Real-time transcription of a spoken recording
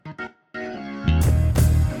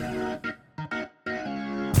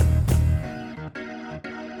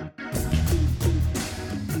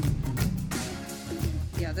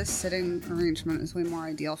this sitting arrangement is way more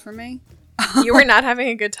ideal for me. You were not having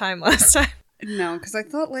a good time last time. No, because I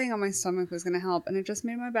thought laying on my stomach was going to help, and it just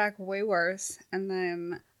made my back way worse. And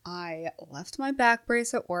then I left my back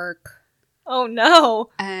brace at work. Oh, no.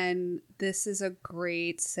 And this is a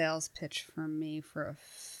great sales pitch for me for a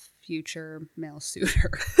future male suitor.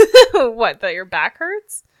 What, that your back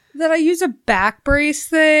hurts? That I use a back brace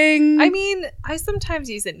thing. I mean, I sometimes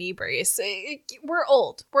use a knee brace. We're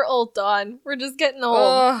old. We're old, Dawn. We're just getting old.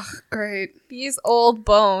 Oh, great. These old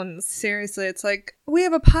bones. Seriously, it's like, we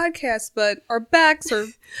have a podcast, but our backs are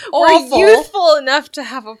We're awful. youthful enough to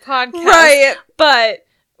have a podcast. Right. But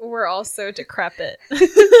we're also decrepit.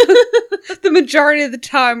 The majority of the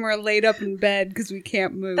time we're laid up in bed because we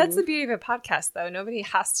can't move. That's the beauty of a podcast, though. Nobody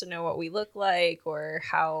has to know what we look like or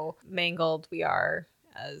how mangled we are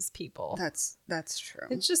as people. That's true.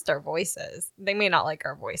 It's just our voices. They may not like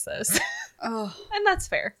our voices. Oh, And that's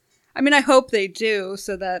fair. I mean, I hope they do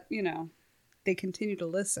so that, they continue to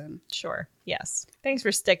listen. Sure. Yes. Thanks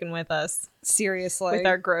for sticking with us. Seriously. With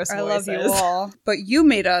our gross voices. I love you all. But you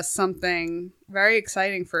made us something very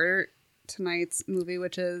exciting for tonight's movie,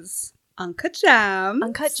 which is Uncut Gems.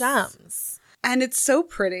 Uncut Gems. And it's so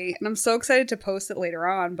pretty. And I'm so excited to post it later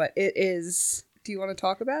on, but it is... Do you want to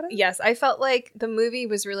talk about it? Yes, I felt like the movie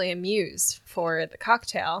was really a muse for the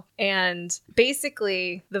cocktail. And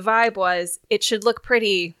basically, the vibe was it should look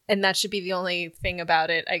pretty, and that should be the only thing about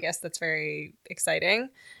it, I guess, that's very exciting.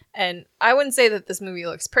 And I wouldn't say that this movie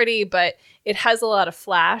looks pretty, but it has a lot of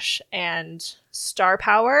flash and star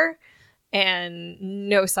power and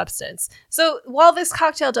no substance. So while this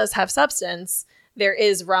cocktail does have substance, there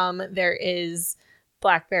is rum, there is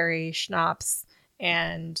blackberry schnapps,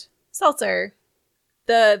 and seltzer.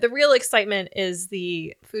 The real excitement is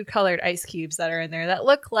the food-colored ice cubes that are in there that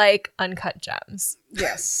look like uncut gems.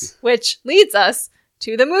 Yes. Which leads us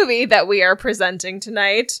to the movie that we are presenting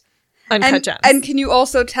tonight, Uncut Gems. And can you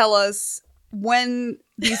also tell us when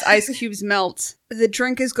these ice cubes melt, the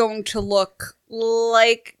drink is going to look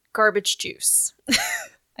like garbage juice.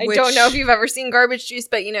 I don't know if you've ever seen garbage juice,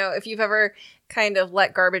 but if you've ever kind of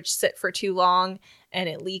let garbage sit for too long and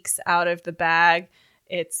it leaks out of the bag,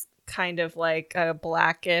 it's kind of like a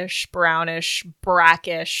blackish, brownish,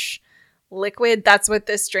 brackish liquid. That's what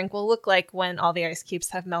this drink will look like when all the ice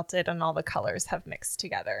cubes have melted and all the colors have mixed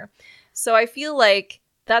together. So I feel like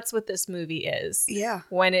that's what this movie is. Yeah.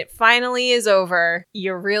 When it finally is over,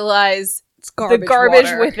 you realize it's the garbage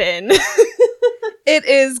water. within. It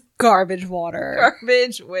is garbage water.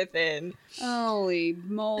 Garbage within. Holy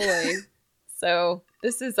moly. So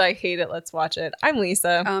this is I Hate It, Let's Watch It. I'm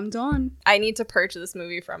Lisa. I'm Dawn. I need to purge this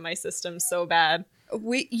movie from my system so bad.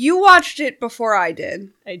 You watched it before I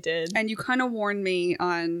did. I did. And you kind of warned me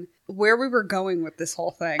on where we were going with this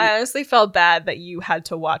whole thing. I honestly felt bad that you had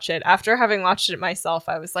to watch it. After having watched it myself,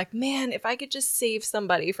 I was like, man, if I could just save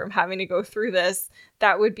somebody from having to go through this,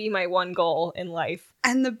 that would be my one goal in life.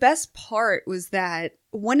 And the best part was that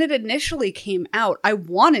when it initially came out, I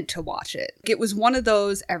wanted to watch it. It was one of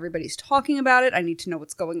those, everybody's talking about it, I need to know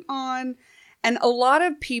what's going on. And a lot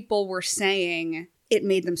of people were saying it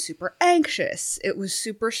made them super anxious. It was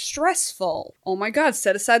super stressful. Oh my God,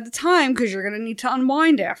 set aside the time because you're going to need to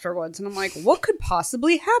unwind afterwards. And I'm like, what could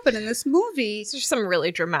possibly happen in this movie? There's some really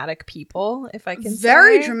dramatic people, if I can say.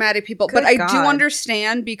 Very dramatic people. Good but I God. do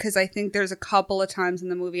understand because I think there's a couple of times in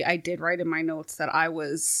the movie I did write in my notes that I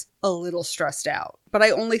was a little stressed out. But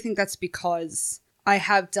I only think that's because I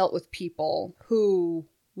have dealt with people who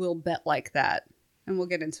will bet like that. And we'll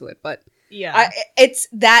get into it. But yeah,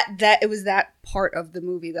 it was that part of the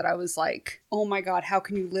movie that I was like, oh my God, how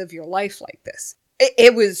can you live your life like this?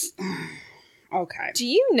 It was okay. Do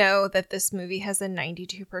you know that this movie has a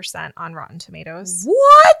 92% on Rotten Tomatoes?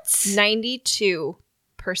 What? 92%.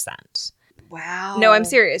 Wow. No, I'm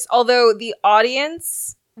serious. Although the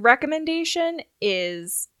audience recommendation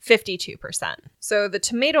is 52%. So the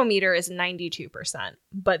tomato meter is 92%,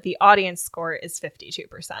 but the audience score is 52%.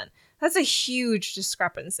 That's a huge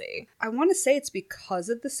discrepancy. I want to say it's because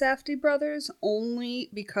of the Safdie brothers, only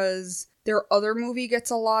because their other movie gets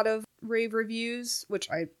a lot of rave reviews, which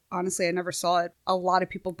I never saw it. A lot of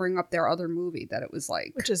people bring up their other movie that it was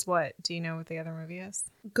like... Which is what? Do you know what the other movie is?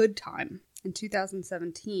 Good Time. In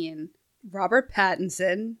 2017, Robert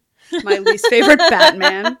Pattinson, my least favorite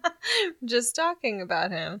Batman. Just talking about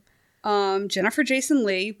him. Jennifer Jason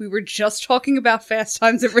Leigh. We were just talking about Fast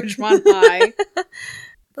Times at Ridgemont High.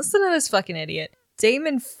 Listen to this fucking idiot.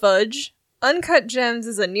 Damon Fudge. Uncut Gems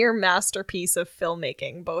is a near masterpiece of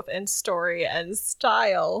filmmaking, both in story and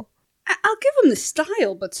style. I'll give him the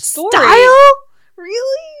style, but story... Style?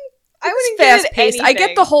 Really? I wouldn't give it fast-paced. anything. I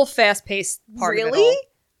get the whole fast-paced part of it Really? all.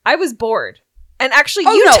 I was bored. And actually,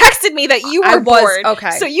 Oh, you no. texted me that you I were was- bored.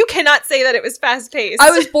 okay. So you cannot say that it was fast-paced.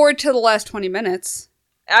 I was bored till the last 20 minutes.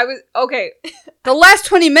 Okay. The last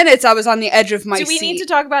 20 minutes, I was on the edge of my Do we seat. need to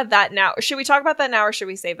talk about that now? Should we talk about that now, or should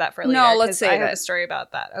we save that for later? No, let's 'Cause save I have it. a story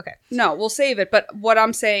about that. Okay. No, we'll save it. But what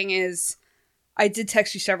I'm saying is, I did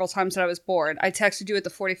text you several times that I was bored. I texted you at the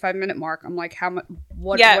 45-minute mark. I'm like,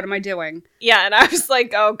 what am I doing? Yeah, and I was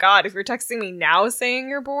like, oh god, if you're texting me now saying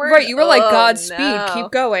you're bored. Right, you were like, oh, Godspeed, no. keep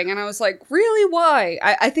going. And I was like, really, why?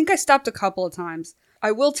 I think I stopped a couple of times.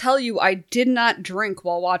 I will tell you, I did not drink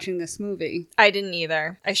while watching this movie. I didn't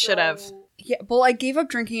either. I should have. Yeah, well, I gave up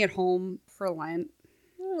drinking at home for Lent.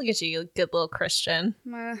 Look at you good little Christian.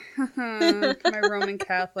 My Roman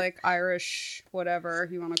Catholic, Irish, whatever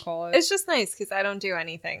you want to call it. It's just nice because I don't do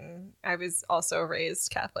anything. I was also raised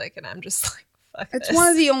Catholic, and I'm just like, fuck It's this. one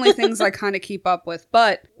of the only things I kind of keep up with.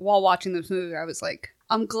 But while watching this movie, I was like,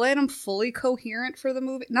 I'm glad I'm fully coherent for the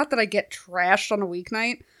movie. Not that I get trashed on a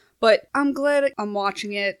weeknight, but I'm glad I'm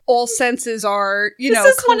watching it. All senses are, This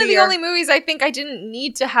is one of the clear. only movies I think I didn't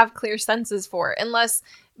need to have clear senses for, unless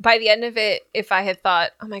by the end of it, if I had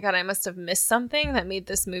thought, oh my god, I must have missed something that made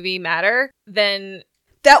this movie matter, then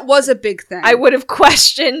That was a big thing. I would have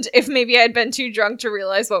questioned if maybe I had been too drunk to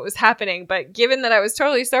realize what was happening. But given that I was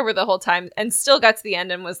totally sober the whole time and still got to the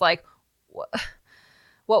end and was like,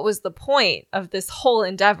 what was the point of this whole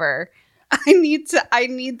endeavor? I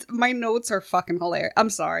need my notes are fucking hilarious. I'm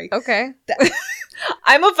sorry. Okay.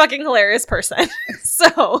 I'm a fucking hilarious person.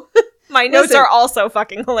 So my notes Listen. are also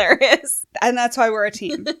fucking hilarious. And that's why we're a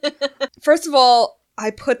team. First of all, I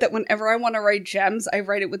put that whenever I want to write gems, I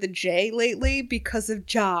write it with a J lately because of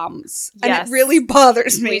jams. And Yes. it really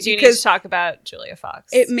bothers me We do need to because talk about Julia Fox.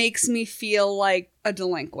 it makes me feel like a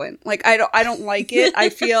delinquent. Like I don't like it. I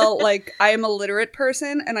feel like I am a literate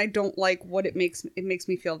person and I don't like what it makes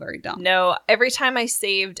me feel very dumb. No, every time I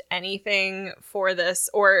saved anything for this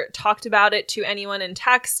or talked about it to anyone in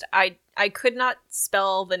text, I could not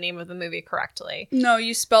spell the name of the movie correctly. No,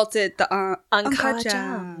 you spelt it the Uncut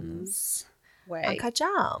Gems way. Uncut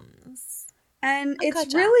Gems. And Uncut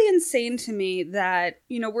it's Gems. really insane to me that,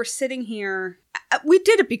 we're sitting here. We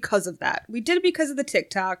did it because of that. We did it because of the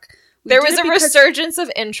TikTok. There was a resurgence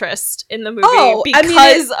of interest in the movie Oh, I mean,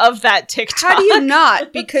 because of that TikTok. How do you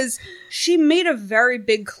not? Because she made a very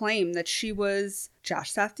big claim that she was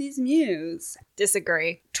Josh Safdie's muse.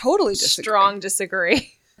 Disagree. Totally disagree. Strong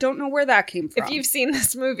disagree. Don't know where that came from. If you've seen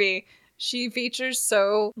this movie, she features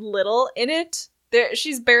so little in it.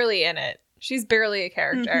 She's barely in it. She's barely a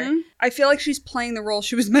character. Mhm. I feel like she's playing the role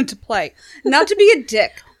she was meant to play. Not to be a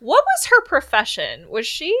dick. What was her profession? Was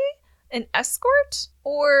she an escort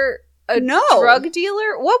or a No. drug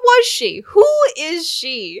dealer? What was she? Who is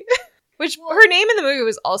she? Which her name in the movie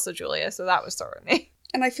was also Julia, so that was throwing me.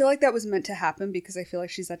 And I feel like that was meant to happen because I feel like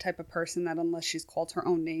she's that type of person that unless she's called her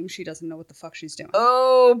own name, she doesn't know what the fuck she's doing.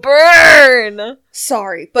 Oh, burn!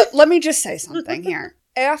 Sorry, but let me just say something here.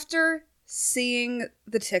 After seeing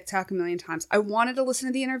the TikTok a million times, I wanted to listen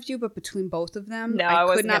to the interview, but between both of them, No, I I could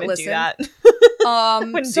wasn't not going to listen. do that.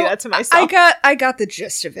 Wouldn't do that to myself. I got the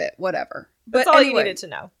gist of it. Whatever. That's But all anyway, you needed to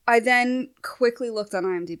know. I then quickly looked on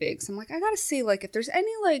IMDb because I'm like, I gotta see if there's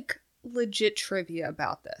any legit trivia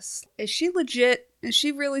about this. Is she legit? Is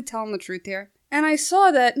she really telling the truth here? And I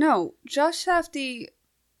saw that no, Josh Safdie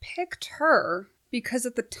picked her because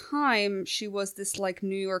at the time she was this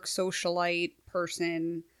New York socialite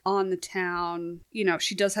person on the town.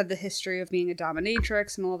 She does have the history of being a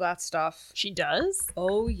dominatrix and all that stuff. She does?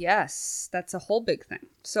 Oh yes, that's a whole big thing.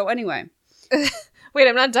 So anyway, Wait,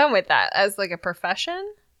 I'm not done with that. As a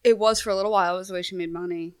profession? it was for a little while. It was the way she made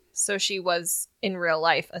money. So she was, in real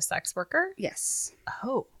life, a sex worker? Yes.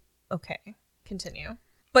 Oh, okay. Continue.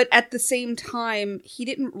 But at the same time, he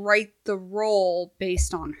didn't write the role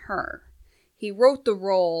based on her. He wrote the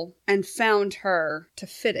role and found her to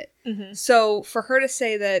fit it. Mm-hmm. So for her to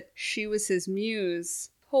say that she was his muse,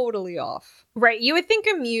 totally off. Right. You would think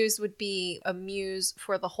a muse would be a muse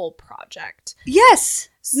for the whole project. Yes!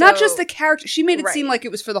 Not So- just the character. She made it Right. seem like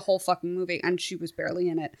it was for the whole fucking movie, and she was barely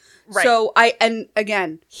in it. Right. So and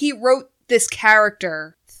again, he wrote this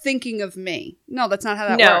character thinking of me. No, that's not how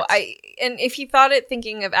that No, works. and if you thought it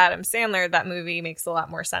thinking of Adam Sandler, that movie makes a lot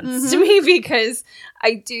more sense Mm-hmm. to me because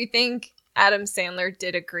I do think Adam Sandler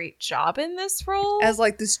did a great job in this role. As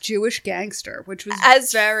this Jewish gangster, which was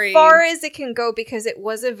As very far as it can go, because it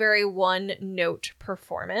was a very one-note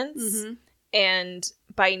performance. Mhm. And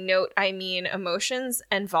by note, I mean emotions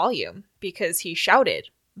and volume, because he shouted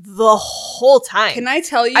the whole time. Can I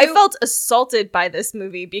tell you? I felt assaulted by this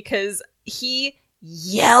movie because he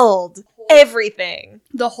yelled everything.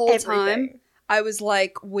 the whole time Everything. I was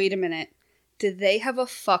like, wait a minute. did they have a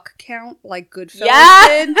fuck count like Goodfellas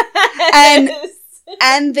did?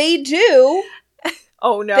 And they do.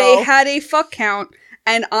 Oh, no. They had a fuck count.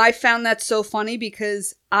 And I found that so funny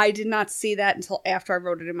because I did not see that until after I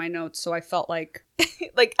wrote it in my notes. So I felt like...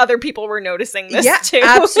 like other people were noticing this too.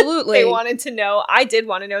 Absolutely. They wanted to know. I did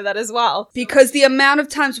want to know that as well. Because the amount of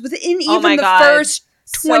times within even the first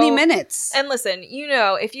 20 minutes. And listen,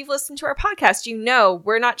 if you've listened to our podcast,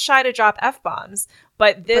 we're not shy to drop F-bombs.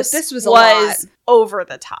 But this was over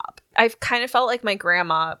the top. I've kind of felt like my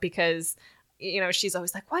grandma because... she's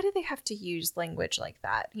always like, why do they have to use language like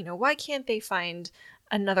that? Why can't they find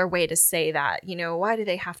another way to say that? Why do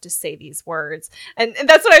they have to say these words? And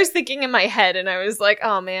that's what I was thinking in my head. And I was like,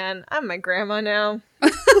 oh man, I'm my grandma now.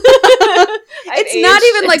 It's not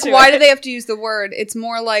even like, why do they have to use the word? It's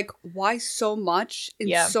more like, why so much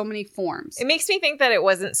in so many forms? It makes me think that it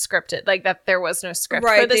wasn't scripted, like that there was no script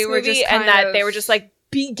for this movie and that they were just like,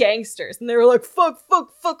 be gangsters. And they were like, fuck,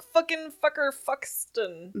 fucking fucker,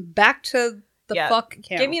 fuckston. Back to the fuck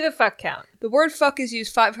count. Give me the fuck count. The word fuck is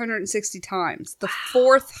used 560 times, the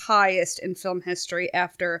fourth highest in film history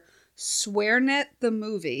after SwearNet the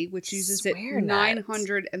movie, which uses it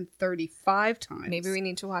 935 times. Maybe we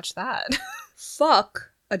need to watch that.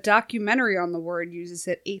 Fuck, a documentary on the word, uses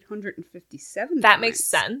it 857 times. That makes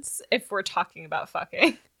sense if we're talking about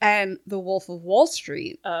fucking. And The Wolf of Wall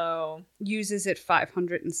Street uses it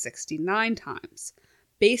 569 times.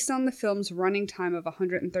 Based on the film's running time of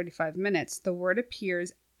 135 minutes, the word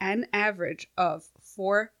appears an average of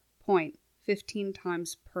 4.15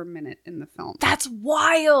 times per minute in the film. That's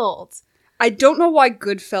wild! I don't know why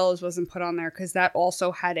Goodfellas wasn't put on there, because that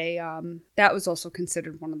also had that was also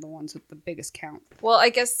considered one of the ones with the biggest count. Well, I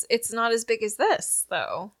guess it's not as big as this,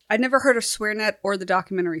 though. I'd never heard of SwearNet or the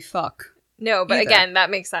documentary Fuck. No, but again,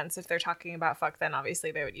 that makes sense. If they're talking about fuck, then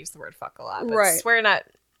obviously they would use the word fuck a lot. But SwearNet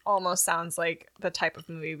almost sounds like the type of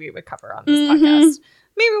movie we would cover on this podcast.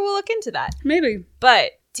 Maybe we'll look into that. Maybe.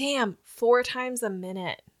 But damn, 4 times a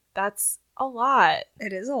minute. That's a lot.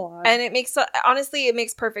 It is a lot. And it makes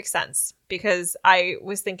perfect sense because I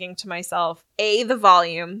was thinking to myself, the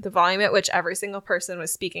volume at which every single person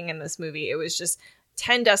was speaking in this movie, it was just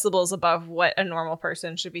 10 decibels above what a normal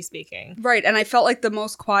person should be speaking. Right, and I felt like the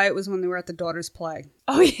most quiet was when they were at the daughter's play.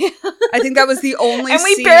 Oh, yeah. I think that was the only and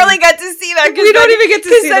we scene. barely get to see that. We don't even get to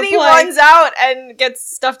see the play. Because then he runs out and gets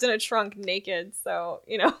stuffed in a trunk naked, so,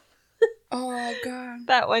 Oh, God.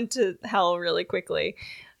 That went to hell really quickly.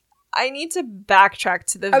 I need to backtrack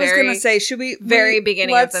to the I was going to say, should we... Very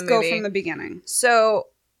beginning of the movie. Let's go from the beginning. So,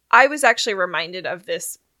 I was actually reminded of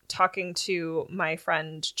this talking to my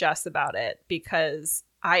friend Jess about it because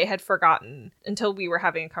I had forgotten until we were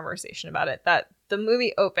having a conversation about it that the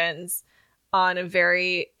movie opens on a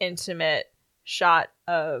very intimate shot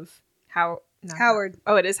of Howard.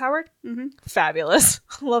 Oh, it is Howard? Mm-hmm. Fabulous.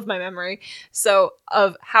 Love my memory. So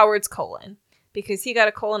of Howard's colon because he got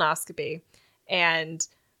a colonoscopy and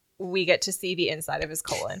we get to see the inside of his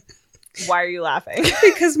colon. Why are you laughing?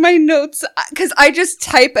 Because my notes, because I just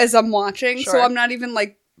type as I'm watching, Sure. so I'm not even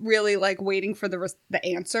really waiting for the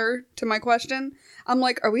answer to my question. I'm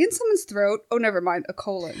like, are we in someone's throat? Oh, never mind, a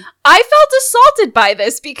colon. I felt assaulted by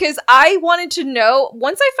this because I wanted to know,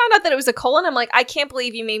 once I found out that it was a colon, I'm like, I can't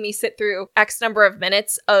believe you made me sit through X number of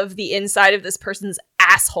minutes of the inside of this person's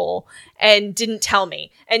asshole and didn't tell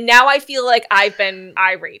me. And now I feel like I've been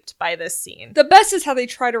eye-raped by this scene. The best is how they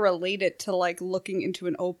try to relate it to looking into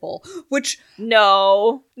an opal, which...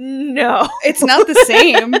 No. It's not the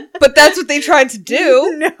same, but that's what they tried to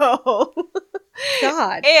do. No.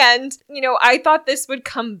 God. And, I thought this would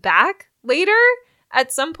come back later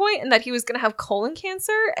at some point and that he was going to have colon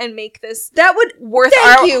cancer and make this that would worth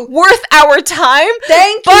our time.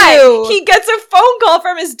 Thank you. But he gets a phone call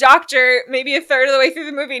from his doctor maybe a third of the way through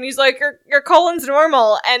the movie and he's like, your colon's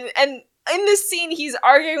normal. And in this scene, he's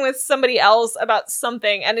arguing with somebody else about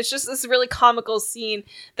something. And it's just this really comical scene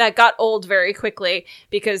that got old very quickly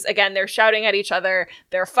because, again, they're shouting at each other.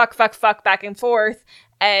 They're fuck back and forth.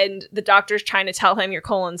 And the doctor's trying to tell him your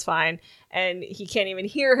colon's fine. And he can't even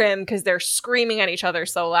hear him because they're screaming at each other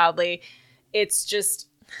so loudly. It's just...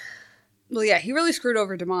 Well, yeah, he really screwed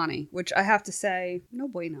over Damani, which I have to say, no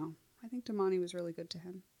bueno. I think Damani was really good to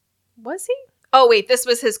him. Was he? Oh, wait, this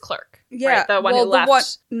was his clerk. Yeah. Right? The one who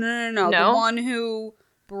left. No. The one who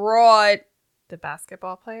brought... The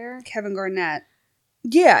basketball player? Kevin Garnett.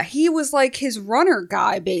 Yeah, he was his runner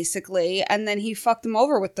guy, basically. And then he fucked him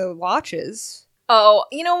over with the watches. Oh,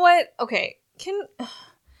 you know what? Okay, can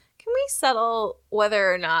we settle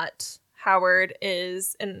whether or not Howard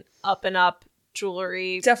is an up and up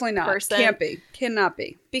jewelry Definitely not. person. Can't be. Cannot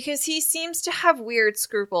be. Because he seems to have weird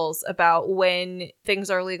scruples about when things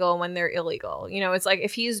are legal and when they're illegal. You know, it's like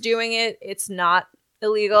if he's doing it, it's not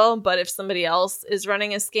illegal, but if somebody else is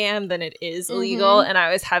running a scam, then it is illegal. And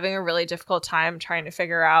I was having a really difficult time trying to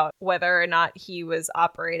figure out whether or not he was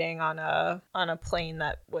operating on a plane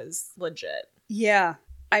that was legit. Yeah.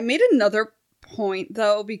 I made another point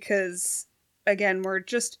though, because again, we're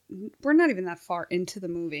not even that far into the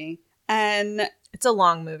movie. And it's a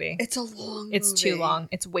long movie. It's a long movie. It's too long.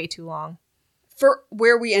 It's way too long. For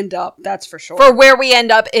where we end up, that's for sure. For where we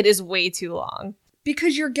end up, it is way too long.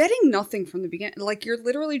 Because you're getting nothing from the beginning. Like, you're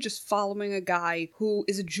literally just following a guy who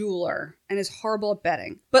is a jeweler and is horrible at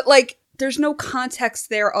betting. But, like, there's no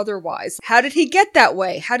context there otherwise. How did he get that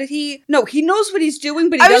way? How did he... No, he knows what he's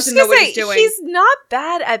doing, but he doesn't know what he's doing. He's not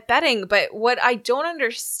bad at betting, but what I don't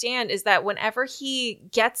understand is that whenever he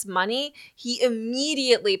gets money, he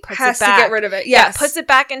immediately puts it back. Has to get rid of it, yes. Yeah, puts it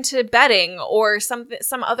back into betting or some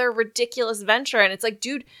other ridiculous venture. And it's like,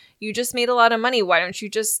 dude, you just made a lot of money. Why don't you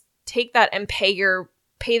just take that and pay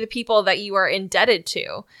the people that you are indebted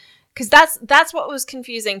to? Because that's what was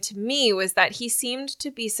confusing to me, was that he seemed to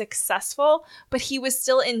be successful, but he was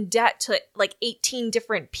still in debt to like 18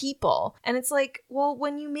 different people. And it's like, well,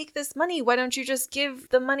 when you make this money, why don't you just give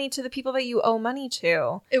the money to the people that you owe money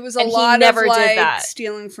to? It was a lot of like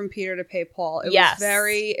stealing from Peter to pay Paul. It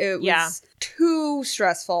was too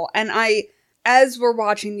stressful. And as we're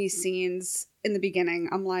watching these scenes in the beginning,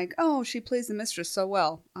 I'm like, oh, she plays the mistress so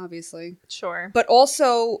well, obviously. Sure. But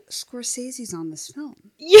also, Scorsese's on this film.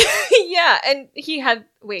 Yeah, and he had...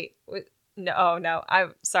 Wait. No,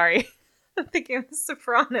 I'm sorry. I'm thinking of The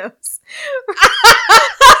Sopranos.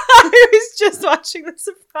 I was just watching The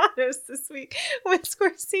Sopranos this week when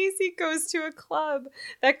Scorsese goes to a club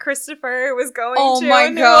that Christopher was going to. Oh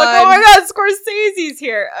my God. Like, oh my God, Scorsese's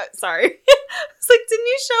here. Sorry. It's like, didn't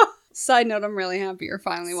you show... Side note, I'm really happy you're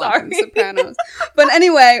finally watching The Sopranos. But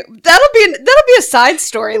anyway, that'll be a side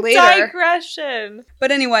story later. Digression.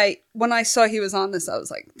 But anyway, when I saw he was on this, I was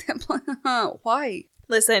like, why?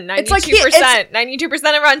 Listen, 92%. 92%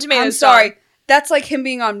 of Rotten Tomatoes. I'm sorry. That's like him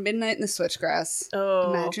being on Midnight in the Switchgrass.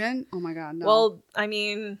 Oh. Imagine. Oh my God, no. Well, I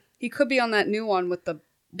mean... He could be on that new one with the...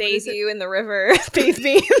 Bathe you in the river. Bathe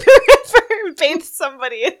me in the river. Bathe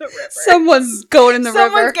somebody in the river. Someone's going in the river.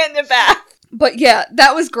 Someone's getting a bath. But yeah,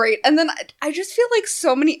 that was great. And then I just feel like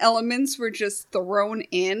so many elements were just thrown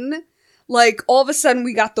in. Like, all of a sudden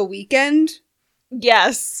we got The Weeknd.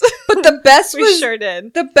 Yes. But the best we sure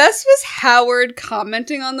did. The best was Howard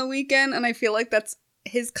commenting on The Weeknd, and I feel like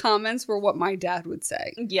his comments were what my dad would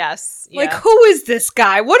say. Yes. Yeah. Like, who is this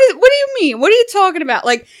guy? What do you mean? What are you talking about?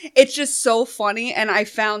 Like, it's just so funny, and I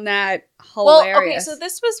found that hilarious. Well, okay, so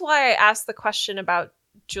this was why I asked the question about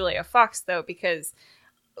Julia Fox, though, because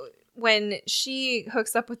when she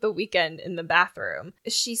hooks up with The Weeknd in the bathroom,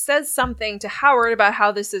 she says something to Howard about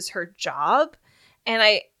how this is her job, and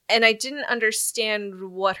I didn't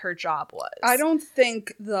understand what her job was. I don't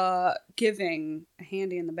think the giving a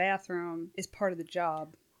handy in the bathroom is part of the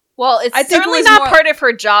job. Well, it's certainly not part of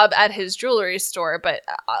her job at his jewelry store, but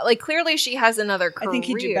like clearly she has another career. I think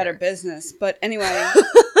he'd do better business, but anyway.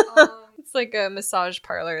 It's like a massage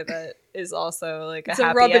parlor that is also like it's a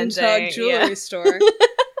happy rub and ending. tug jewelry store.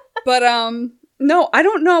 But no, I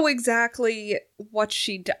don't know exactly what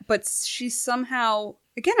she does, but she somehow,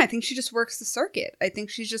 again, I think she just works the circuit. I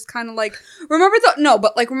think she's just kind of like, remember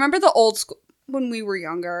the old school, when we were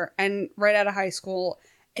younger and right out of high school,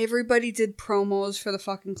 everybody did promos for the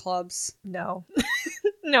fucking clubs. No.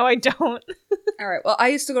 No, I don't. All right. Well, I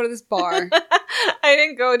used to go to this bar. I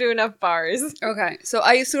didn't go to enough bars. Okay. So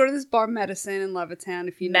I used to go to this bar, Medicine, in Levittown,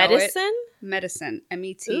 if you know it. Medicine? Medicine.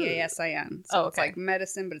 Metasin. So it's like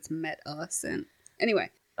medicine, but it's Met-us-in. Anyway.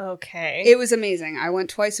 Okay. It was amazing. I went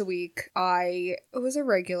twice a week. I was a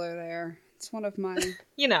regular there. It's one of my...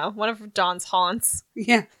 one of Dawn's haunts.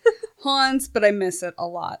 Yeah. Haunts, but I miss it a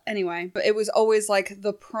lot. Anyway, but it was always like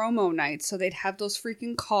the promo night. So they'd have those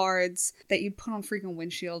freaking cards that you'd put on freaking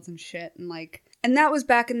windshields and shit. And that was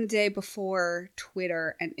back in the day before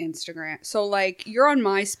Twitter and Instagram. So like you're on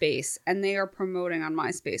MySpace and they are promoting on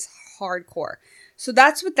MySpace hardcore. So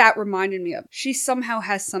that's what that reminded me of. She somehow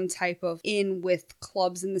has some type of in with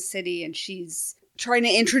clubs in the city and she's trying to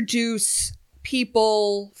introduce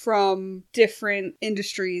people from different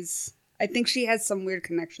industries. I think she has some weird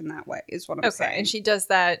connection that way, is what I'm saying. Okay, and she does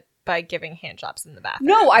that by giving handjobs in the bathroom.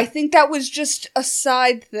 No, I think that was just a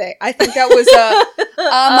side thing. I think that was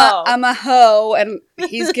I'm a hoe and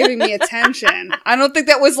he's giving me attention. I don't think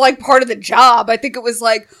that was like part of the job. I think it was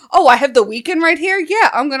like, oh, I have The Weeknd right here?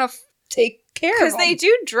 Yeah, I'm going to take care of him. Because they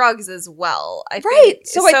do drugs as well. I right. think.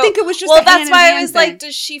 So I think it was just well, a that's why I hand-in-hand was thing. like,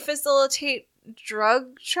 does she facilitate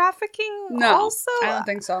drug trafficking No, also? I don't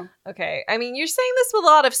think so. Okay. I mean, you're saying this with a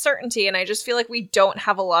lot of certainty, and I just feel like we don't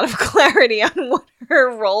have a lot of clarity on what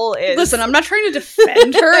her role is. Listen, I'm not trying to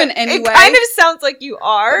defend her in any it way. kind of sounds like you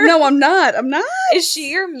are. No, I'm not. I'm not. Is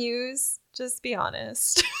she your muse? Just be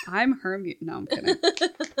honest. I'm her No, I'm kidding.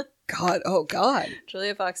 God. Oh, God.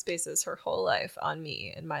 Julia Fox bases her whole life on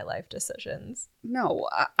me and my life decisions. No,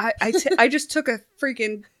 I just took a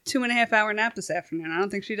freaking 2.5 hour nap this afternoon. I don't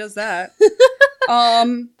think she does that.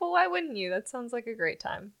 But why wouldn't you? That sounds like a great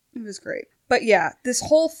time. It was great. But yeah, this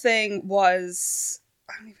whole thing was,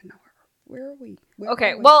 I don't even know where are we?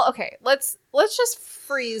 Okay, well, okay. Let's just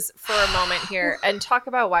freeze for a moment here and talk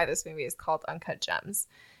about why this movie is called Uncut Gems.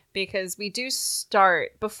 Because we do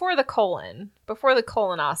start before the colonoscopy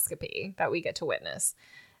that we get to witness.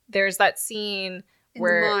 There's that scene in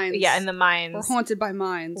where, the mines. yeah, in the mines, We're haunted by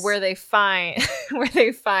mines, where they find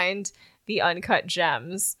the uncut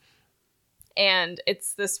gems, and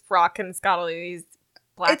it's this rock and it's got all these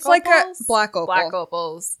black. It's like a black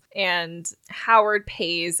opals, and Howard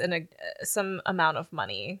pays some amount of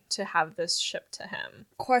money to have this shipped to him.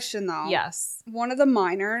 Question though, Yes, one of the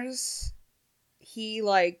miners. He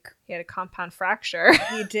had a compound fracture.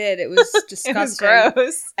 He did. It was disgusting. It was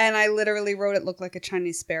gross. And I literally wrote it looked like a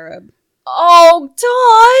Chinese spare rib. Oh,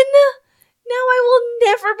 Dawn! Now I will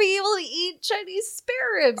never be able to eat Chinese spare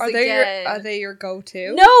ribs again. Are they your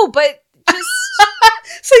go-to? No, but just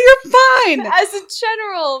so you're fine. as a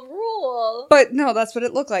general rule. But no, that's what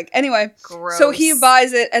it looked like. Anyway, Gross. So he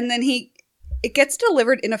buys it, and then it gets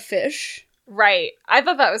delivered in a fish. Right. I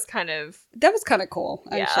thought that was kind of cool,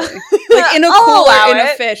 Yeah. actually. Like in a I'll cooler, allow in a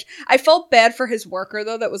it. fish. I felt bad for his worker,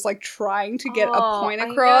 though, that was like trying to get a point I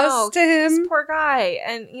across know. to him. This poor guy.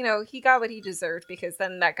 And, he got what he deserved because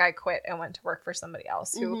then that guy quit and went to work for somebody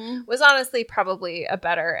else who Mhm. was honestly probably a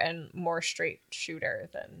better and more straight shooter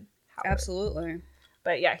than Howard. Absolutely.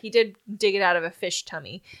 But yeah, he did dig it out of a fish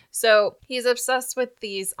tummy. So he's obsessed with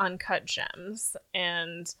these uncut gems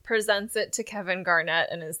and presents it to Kevin Garnett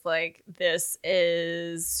and is like, this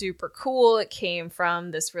is super cool. It came from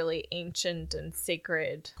this really ancient and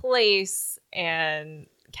sacred place. And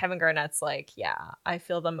Kevin Garnett's like, yeah, I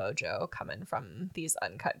feel the mojo coming from these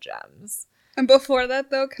uncut gems. And before that,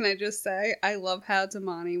 though, can I just say, I love how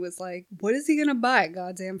Damani was like, what is he going to buy?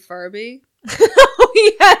 Goddamn Furby?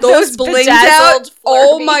 Yeah, Those blinged out. bedazzled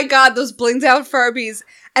Oh Furbies. my God, those blinged out Furbies.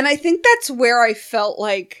 And I think that's where I felt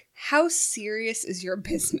like, how serious is your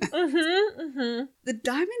business? The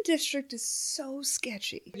Diamond District is so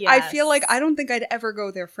sketchy. Yes. I feel like I don't think I'd ever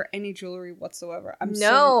go there for any jewelry whatsoever.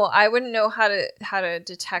 I wouldn't know how to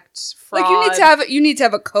detect fraud. Like you need to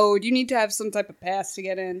have a code. You need to have some type of pass to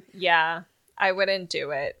get in. Yeah, I wouldn't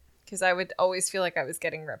do it because I would always feel like I was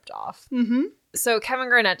getting ripped off. Mm-hmm. So Kevin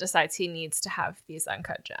Garnett decides he needs to have these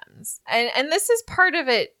uncut gems. And this is part of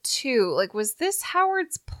it too. Like, was this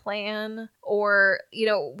Howard's plan? Or,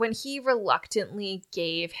 when he reluctantly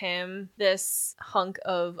gave him this hunk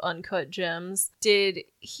of uncut gems, did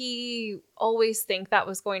he always think that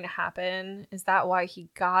was going to happen? Is that why he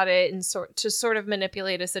got it and to sort of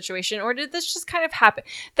manipulate a situation? Or did this just kind of happen?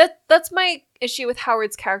 That's my issue with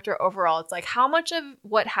Howard's character overall. It's like, how much of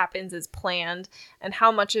what happens is planned and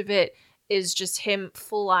how much of it is just him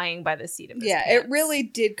flying by the seat of his pants. It really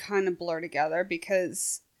did kind of blur together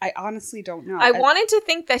because I honestly don't know. I wanted to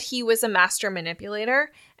think that he was a master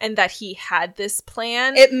manipulator and that he had this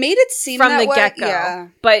plan. It made it seem from that the way. get-go. Yeah.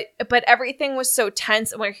 But everything was so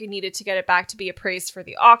tense where he needed to get it back to be appraised for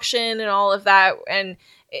the auction and all of that. And,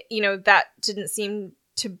 that didn't seem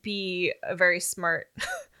to be a very smart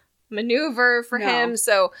maneuver for him.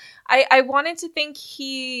 So I wanted to think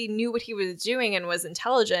he knew what he was doing and was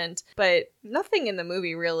intelligent, but nothing in the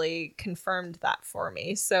movie really confirmed that for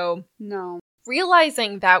me. So No.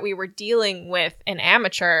 realizing that we were dealing with an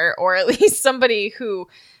amateur, or at least somebody who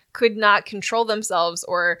could not control themselves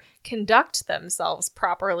or conduct themselves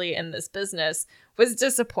properly in this business, was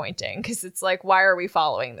disappointing because it's like, why are we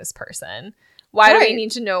following this person? Why do we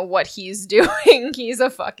need to know what he's doing? He's a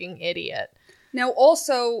fucking idiot. Now,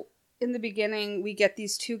 also, in the beginning, we get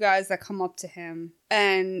these two guys that come up to him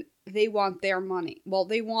and they want their money. Well,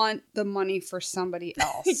 they want the money for somebody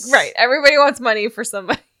else. Right. Everybody wants money for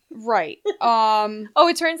somebody. Right. Oh,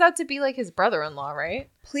 it turns out to be like his brother-in-law, right?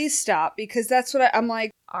 Please stop, because that's what I'm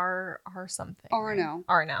like. R something. Arno.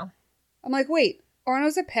 Arno. I'm like, wait,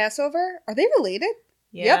 Arno's at Passover? Are they related?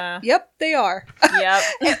 Yeah. Yep, they are.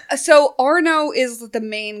 Yep. So Arno is the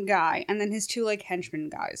main guy, and then his two, henchmen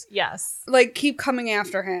guys. Yes. Keep coming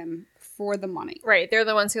after him for the money. Right. They're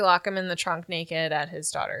the ones who lock him in the trunk naked at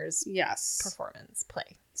his daughter's Yes. performance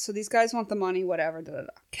play. So these guys want the money, whatever. Da, da, da.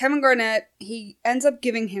 Kevin Garnett, he ends up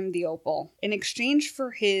giving him the opal in exchange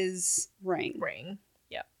for his ring.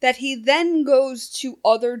 Yep. That he then goes to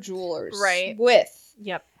other jewelers Right. with.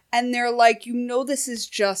 Yep. And they're like, this is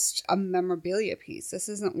just a memorabilia piece. This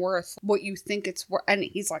isn't worth what you think it's worth. And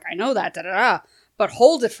he's like, I know that, da-da-da, but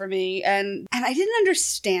hold it for me. And I didn't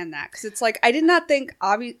understand that because it's like, I did not think,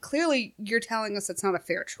 clearly you're telling us it's not a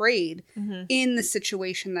fair trade in the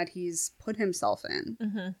situation that he's put himself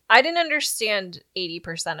in. I didn't understand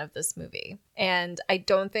 80% of this movie. And I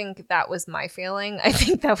don't think that was my failing. I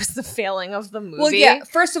think that was the failing of the movie. Well, yeah.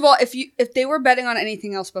 First of all, if they were betting on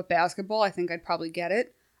anything else but basketball, I think I'd probably get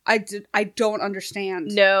it. I don't understand.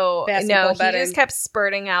 No, basketball betting. He just kept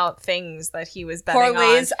spurting out things that he was betting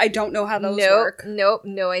parlays, on. I don't know how those work. Nope,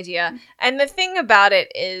 no idea. And the thing about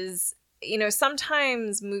it is,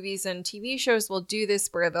 sometimes movies and TV shows will do this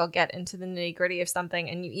where they'll get into the nitty-gritty of something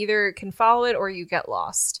and you either can follow it or you get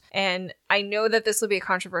lost. And I know that this will be a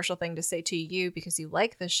controversial thing to say to you because you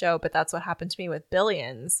like the show, but that's what happened to me with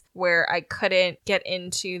Billions, where I couldn't get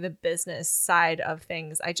into the business side of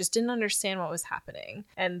things. I just didn't understand what was happening.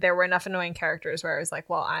 And there were enough annoying characters where I was like,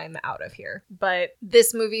 well, I'm out of here. But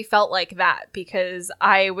this movie felt like that because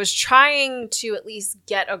I was trying to at least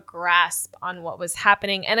get a grasp on what was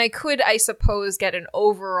happening. And I could, I suppose, get an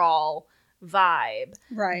overall vibe.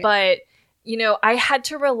 Right. But, I had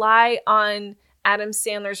to rely on Adam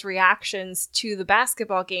Sandler's reactions to the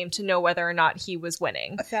basketball game to know whether or not he was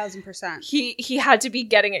winning. 1,000%. He had to be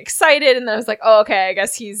getting excited, and then I was like, oh, okay, I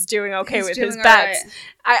guess he's doing okay with his bets.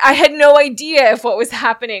 Right. I had no idea if what was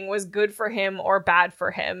happening was good for him or bad for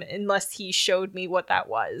him unless he showed me what that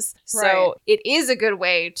was. Right. So it is a good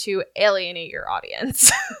way to alienate your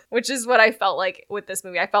audience, which is what I felt like with this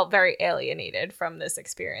movie. I felt very alienated from this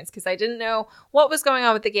experience because I didn't know what was going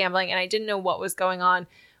on with the gambling, and I didn't know what was going on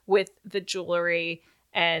with the jewelry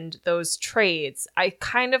and those trades. I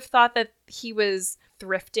kind of thought that he was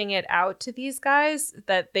thrifting it out to these guys,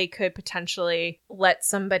 that they could potentially let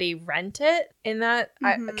somebody rent it in that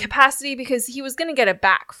capacity because he was going to get it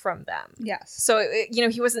back from them. Yes. So,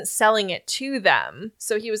 he wasn't selling it to them.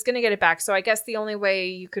 So he was going to get it back. So I guess the only way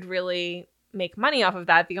you could really make money off of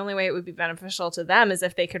that, the only way it would be beneficial to them is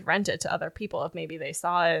if they could rent it to other people. If maybe they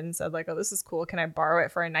saw it and said like, oh, this is cool, can I borrow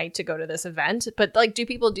it for a night to go to this event? But like, do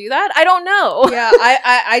people do that? I don't know. Yeah,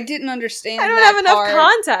 I didn't understand. I don't have enough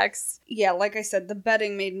context. Yeah, like I said, the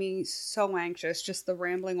betting made me so anxious. Just the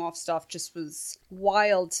rambling off stuff just was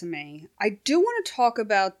wild to me. I do want to talk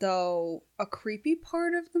about, though, a creepy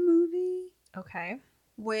part of the movie. Okay.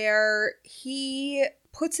 Where he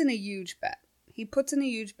puts in a huge bet.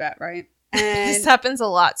 Right? And this happens a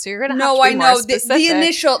lot, so you're gonna have to be I know more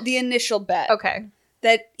specific. the initial bet. Okay.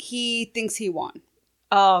 That he thinks he won.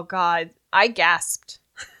 Oh God, I gasped.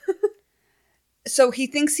 So he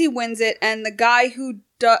thinks he wins it, and the guy who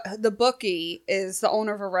the bookie is the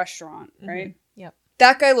owner of a restaurant, right? Yep.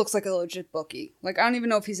 That guy looks like a legit bookie. Like, I don't even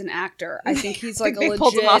know if he's an actor. I think he's like a legit.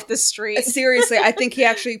 Pulled him off the street. Seriously, I think he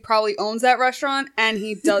actually probably owns that restaurant, and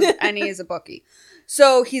he is a bookie.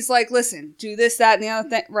 So he's like, listen, do this, that, and the other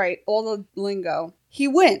thing. Right, all the lingo. He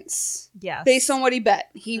wins. Yes. Based on what he bet.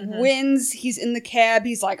 He wins. He's in the cab.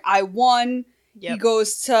 He's like, I won. Yep. He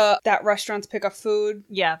goes to that restaurant to pick up food.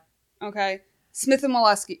 Yeah. Okay. Smith and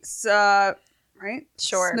Molesky's. Right?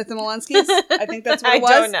 Sure. Smith and Molesky's? I think that's what it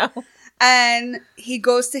was. I don't know. And he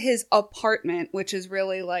goes to his apartment, which is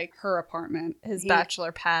really like her apartment. His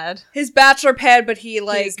bachelor pad. His bachelor pad, but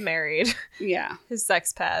he's married. Yeah. His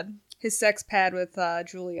sex pad. His sex pad with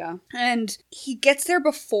Julia. And he gets there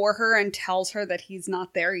before her and tells her that he's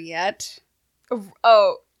not there yet.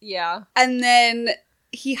 Oh, yeah. And then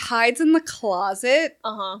he hides in the closet.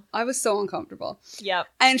 Uh-huh. I was so uncomfortable. Yep.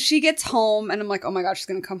 And she gets home and I'm like, oh my God, she's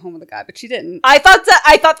going to come home with a guy. But she didn't. I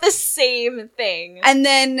thought the same thing. And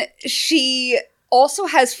then she also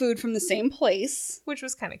has food from the same place. Which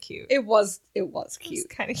was kind of cute. It was cute. It was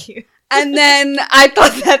kind of cute. And then I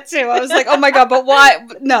thought that too. I was like, oh my God, but why?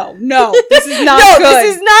 No, this is not good.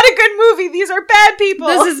 This is not a good movie. These are bad people.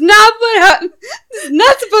 This is not this is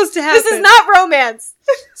not supposed to happen. This is not romance.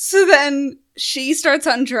 So then she starts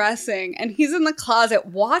undressing and he's in the closet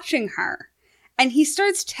watching her. And he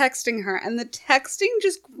starts texting her. And the texting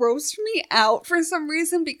just grossed me out for some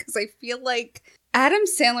reason because I feel like Adam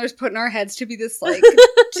Sandler's put in our heads to be this like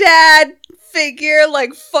dad figure,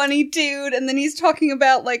 like funny dude, and then he's talking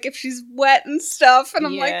about like if she's wet and stuff, and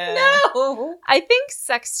I'm like, no. I think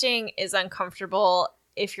sexting is uncomfortable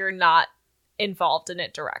if you're not involved in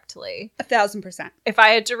it directly. 1,000%. If I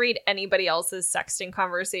had to read anybody else's sexting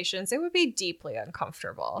conversations, it would be deeply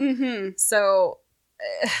uncomfortable. Mm-hmm. So,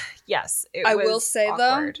 yes, I will say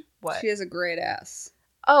awkward. though, What? she has a great ass.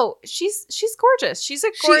 Oh, she's gorgeous. She's a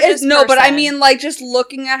She gorgeous is, no, but I person. mean, like, just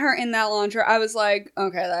looking at her in that lingerie, I was like,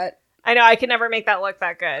 okay, that. I know I could never make that look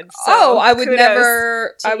that good. So I would kudos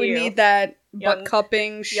never. to I would you. need that Young- butt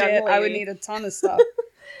cupping shit. young I would lady. need a ton of stuff.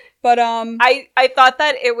 But I thought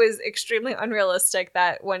that it was extremely unrealistic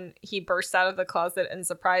that when he burst out of the closet and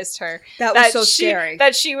surprised her, that was so she, scary.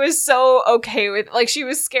 that she was so okay with, like, she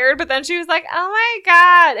was scared, but then she was like, oh my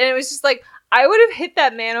God. And it was just like, I would have hit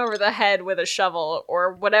that man over the head with a shovel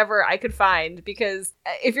or whatever I could find, because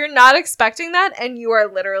if you're not expecting that and you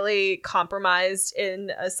are literally compromised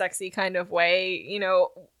in a sexy kind of way, you know,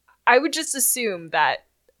 I would just assume that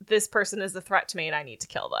this person is a threat to me and I need to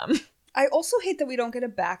kill them. I also hate that we don't get a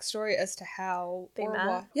backstory as to how They or met?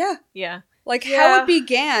 what. Yeah. Yeah. Like, how Yeah. it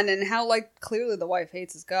began and how, like, clearly the wife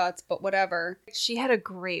hates his guts, but whatever. She had a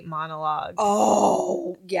great monologue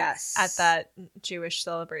Oh, yes. at that Jewish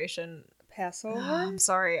celebration. Passover. I'm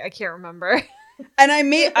sorry, I can't remember. And I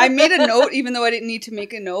made a note, even though I didn't need to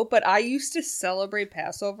make a note, but I used to celebrate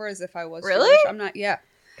Passover as if I was Really? Jewish. I'm not, yeah.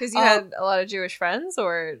 Because you had a lot of Jewish friends,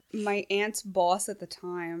 or? My aunt's boss at the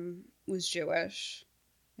time was Jewish.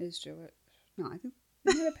 Is Jewish. No, I think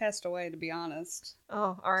he might have passed away, to be honest.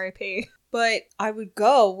 Oh, R.I.P. But I would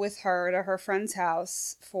go with her to her friend's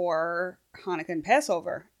house for Hanukkah and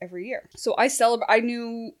Passover every year. So I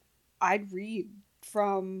knew I'd read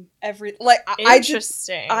from every, like,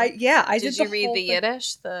 Interesting. I Did did you the read whole the thing.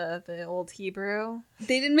 Yiddish, the old Hebrew?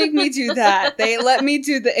 They didn't make me do that. They let me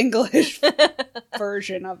do the English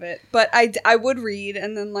version of it. But I would read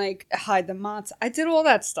and then, like, hide the matzah. I did all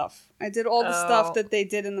that stuff. I did all the stuff that they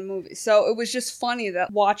did in the movie. So it was just funny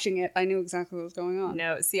that watching it, I knew exactly what was going on.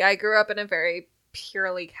 No, see, I grew up in a very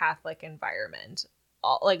purely Catholic environment.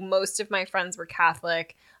 Like, most of my friends were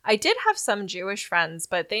Catholic. I did have some Jewish friends,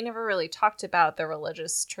 but they never really talked about their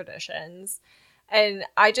religious traditions. And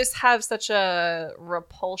I just have such a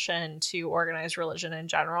repulsion to organized religion in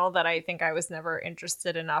general that I think I was never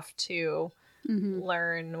interested enough to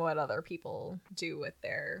learn what other people do with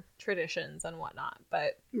their traditions and whatnot.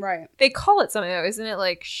 But Right. they call it something, though. Isn't it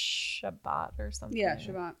like Shabbat or something? Yeah,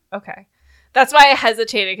 Shabbat. Okay. That's why I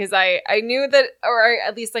hesitated, because I knew that, or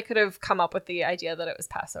at least I could have come up with the idea that it was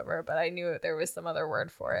Passover, but I knew there was some other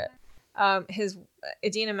word for it. His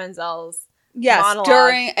Idina Menzel's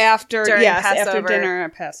monologue after Passover dinner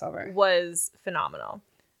at Passover. was phenomenal.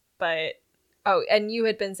 But, and you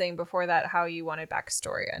had been saying before that how you wanted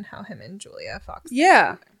backstory on how him and Julia Fox.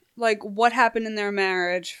 Yeah. Like, what happened in their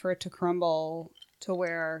marriage for it to crumble to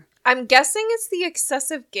where... I'm guessing it's the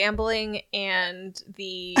excessive gambling and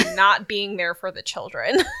the not being there for the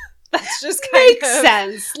children. That's just kind Makes of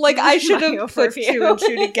sense. Like, I should my have put overview. two and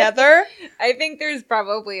two together. I think there's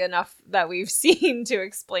probably enough that we've seen to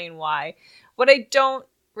explain why. What I don't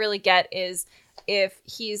really get is, if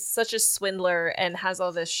he's such a swindler and has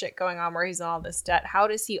all this shit going on where he's in all this debt, how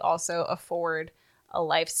does he also afford a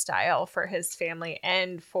lifestyle for his family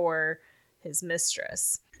and for his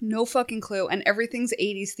mistress? No fucking clue. And everything's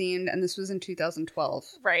 80s themed, and this was in 2012.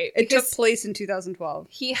 Right. It took because place in 2012.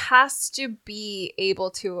 he has to be able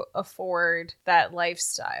to afford that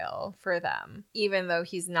lifestyle for them, even though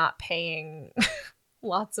he's not paying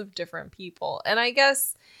lots of different people. And I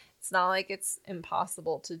guess it's not like it's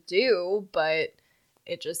impossible to do, but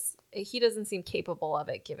he doesn't seem capable of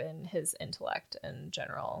it given his intellect and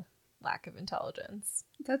general lack of intelligence.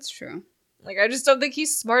 That's true. Like, I just don't think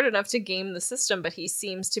he's smart enough to game the system, but he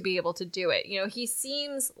seems to be able to do it. You know, he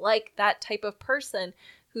seems like that type of person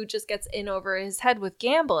who just gets in over his head with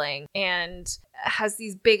gambling and has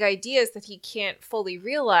these big ideas that he can't fully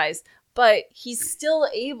realize, but he's still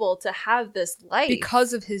able to have this life.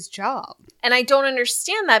 Because of his job. And I don't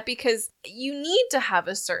understand that, because you need to have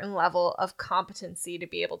a certain level of competency to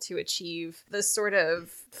be able to achieve the sort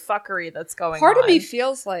of fuckery that's going on. Part of me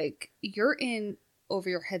feels like you're in over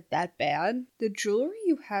your head that bad. The jewelry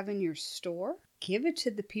you have in your store, give it to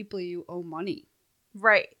the people you owe money.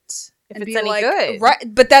 Right. If And it's be any like, good.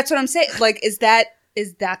 Right. But that's what I'm saying. Like, is that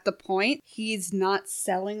the point? He's not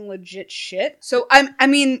selling legit shit. So I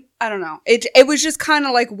mean, I don't know. It was just kind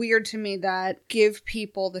of like weird to me that give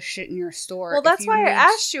people the shit in your store. Well, that's why I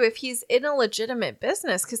asked you if he's in a legitimate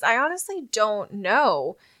business, because I honestly don't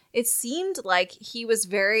know. It seemed like he was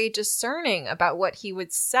very discerning about what he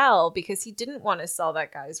would sell, because he didn't want to sell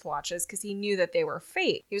that guy's watches because he knew that they were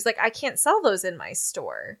fake. He was like, I can't sell those in my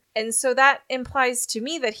store. And so that implies to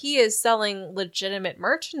me that he is selling legitimate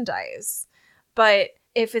merchandise. But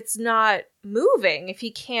if it's not moving, if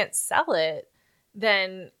he can't sell it,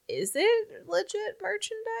 then is it legit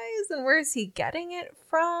merchandise? And where is he getting it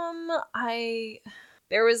from?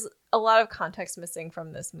 There was a lot of context missing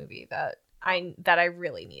from this movie that I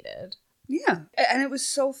really needed. Yeah. And it was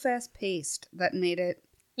so fast paced that made it.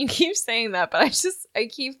 You keep saying that, but I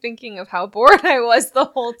keep thinking of how bored I was the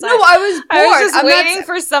whole time. No, I was bored. I was just waiting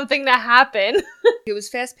for something to happen. It was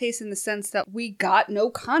fast paced in the sense that we got no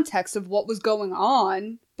context of what was going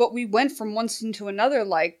on, but we went from one scene to another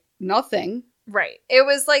like nothing. Right. It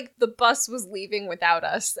was like the bus was leaving without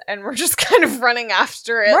us, and we're just kind of running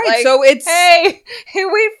after it. Right, like, so it's... Hey,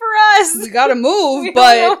 wait for us! We gotta move, we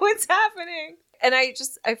but... don't know what's happening. And I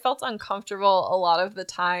felt uncomfortable a lot of the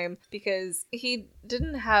time because he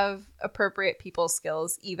didn't have appropriate people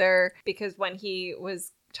skills either, because when he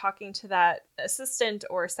was talking to that assistant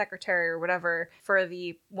or secretary or whatever for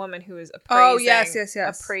the woman who was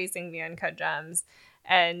appraising the Uncut Gems,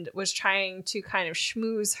 and was trying to kind of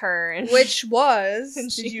schmooze her. And which was... and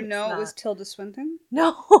did you know not. It was Tilda Swinton?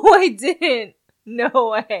 No, I didn't. No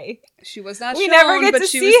way. She was not we shown, never get but to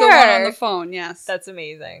she see was the her. one on the phone, yes. That's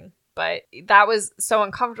amazing. But that was so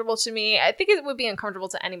uncomfortable to me. I think it would be uncomfortable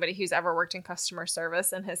to anybody who's ever worked in customer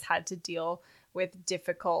service and has had to deal with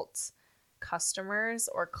difficult customers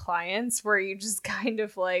or clients where you just kind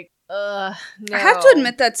of like, no. I have to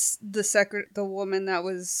admit that's the woman that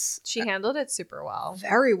was... She handled it super well.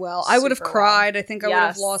 Very well. I would have cried. I think I would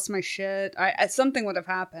have Yes. lost my shit. Something would have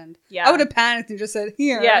happened. Yeah. I would have panicked and just said,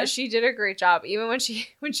 here. Yeah, she did a great job. Even when she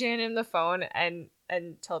handed him the phone and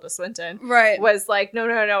Tilda Swinton Right. was like, no,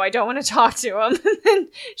 I don't want to talk to him. And then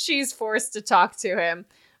she's forced to talk to him.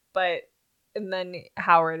 And then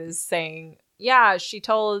Howard is saying, yeah, she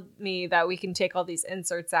told me that we can take all these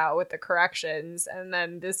inserts out with the corrections. And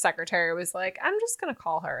then this secretary was like, I'm just going to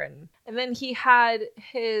call her. And then he had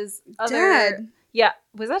his Dad. Yeah.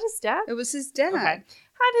 Was that his dad? It was his dad. Okay.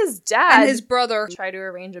 Had his dad. And his brother. Try to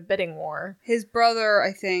arrange a bidding war. His brother,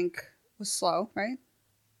 I think, was slow, right?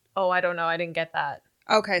 Oh, I don't know. I didn't get that.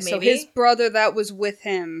 Okay, so Maybe? his brother that was with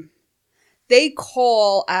him, they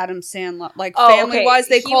call Adam Sandler, like family-wise,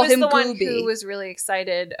 they call him Gooby. He was the one who was really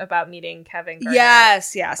excited about meeting Kevin Garnett.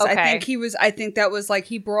 Yes. Okay. I think that was like,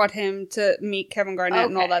 he brought him to meet Kevin Garnett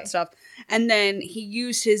and all that stuff. And then he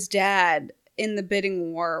used his dad in the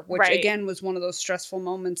bidding war, which again was one of those stressful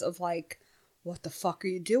moments of like, what the fuck are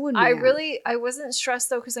you doing, man? I wasn't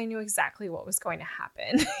stressed though, because I knew exactly what was going to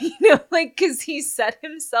happen. Because he set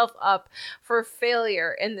himself up for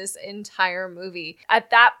failure in this entire movie.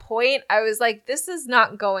 At that point, I was like, this is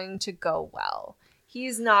not going to go well.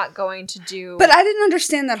 He's not going to do... But I didn't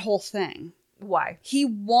understand that whole thing. Why? He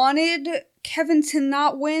wanted Kevin to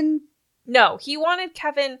not win? No, he wanted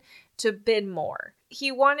Kevin to bid more.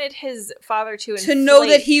 He wanted his father to know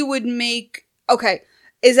that he would make... Okay,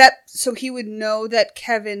 is that so he would know that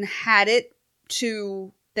Kevin had it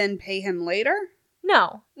to then pay him later?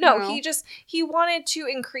 No. He wanted to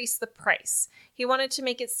increase the price. He wanted to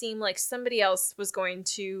make it seem like somebody else was going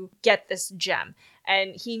to get this gem.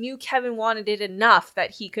 And he knew Kevin wanted it enough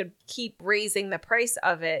that he could keep raising the price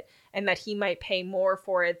of it, and that he might pay more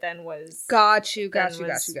for it than was... Got you.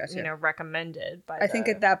 recommended by I think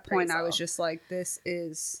at that point appraisal. I was just like, this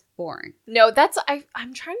is boring. No,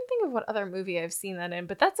 I'm trying to think of what other movie I've seen that in,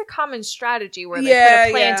 but that's a common strategy where they put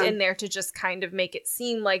a plant in there to just kind of make it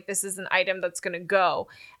seem like this is an item that's going to go.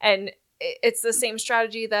 And it's the same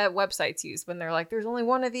strategy that websites use when they're like, there's only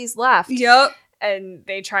one of these left. Yep. And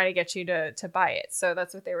they try to get you to buy it. So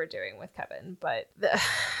that's what they were doing with Kevin. But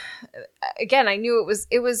again, I knew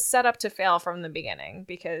it was set up to fail from the beginning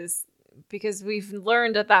because we've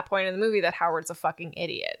learned at that point in the movie that Howard's a fucking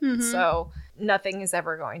idiot. Mm-hmm. So nothing is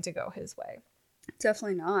ever going to go his way.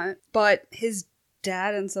 Definitely not. But his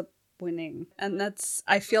dad ends up winning. And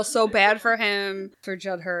I feel so bad for him, for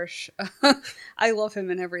Judd Hirsch. I love him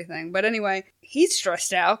and everything. But anyway, he's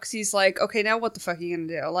stressed out because he's like, okay, now what the fuck are you going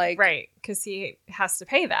to do? Like, right, because he has to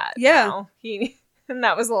pay that. Yeah. And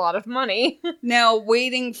that was a lot of money. Now,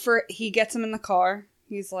 he gets him in the car.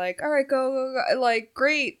 He's like, all right, go, like,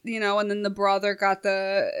 great, and then the brother got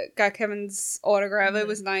Kevin's autograph. Mm-hmm. It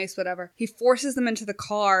was nice, whatever. He forces them into the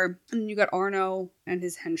car, and you got Arno and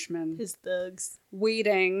his henchmen. His thugs.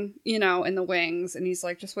 Waiting, in the wings, and he's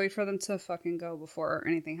like, just wait for them to fucking go before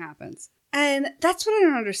anything happens. And that's what I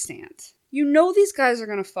don't understand. These guys are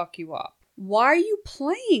gonna fuck you up. Why are you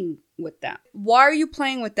playing with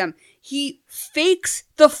them? He fakes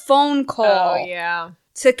the phone call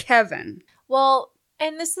to Kevin. Well,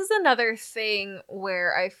 and this is another thing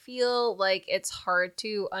where I feel like it's hard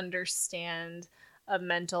to understand a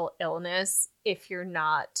mental illness if you're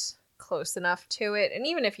not close enough to it. And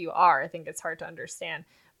even if you are, I think it's hard to understand.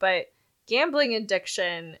 But gambling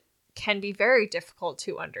addiction can be very difficult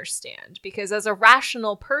to understand because as a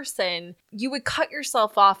rational person, you would cut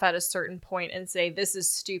yourself off at a certain point and say, this is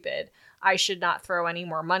stupid. I should not throw any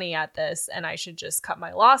more money at this and I should just cut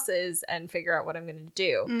my losses and figure out what I'm going to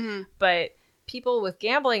do. Mm-hmm. But people with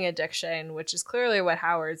gambling addiction, which is clearly what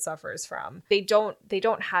Howard suffers from, they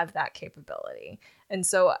don't have that capability. And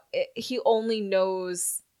so he only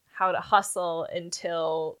knows how to hustle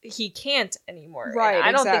until he can't anymore. Right, and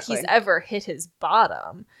I don't exactly. think he's ever hit his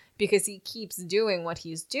bottom because he keeps doing what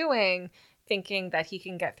he's doing, thinking that he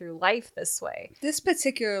can get through life this way. This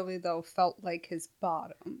particularly, though, felt like his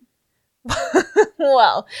bottom.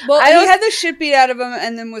 Well, he had the shit beat out of him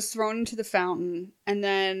and then was thrown into the fountain. And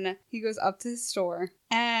then he goes up to his store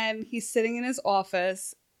and he's sitting in his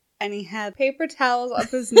office and he had paper towels up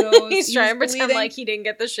his nose. He's trying to pretend bleeding. like he didn't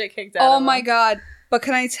get the shit kicked out of him. Oh my God. But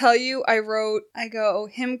can I tell you, I go,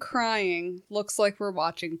 him crying looks like we're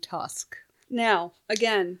watching Tusk. Now,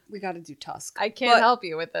 again, we got to do Tusk. I can't help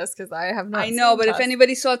you with this because I have not I know, seen but Tusk. if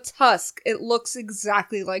anybody saw Tusk, it looks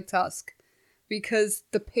exactly like Tusk. Because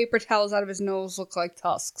the paper towels out of his nose look like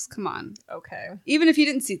tusks. Come on. Okay. Even if you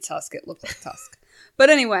didn't see Tusk, it looked like Tusk. But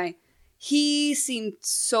anyway, he seemed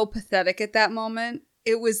so pathetic at that moment.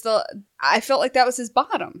 I felt like that was his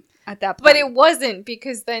bottom at that point. But it wasn't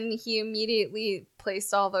because then he immediately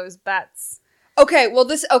placed all those bets. Okay,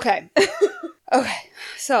 okay. Okay,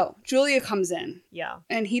 so Julia comes in. Yeah.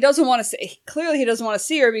 And he doesn't want to clearly he doesn't want to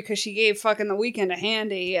see her because she gave fucking the weekend a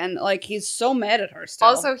handy and like he's so mad at her still.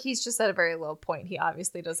 Also, he's just at a very low point. He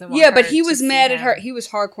obviously doesn't want Yeah, but he was to mad see at her. him. He was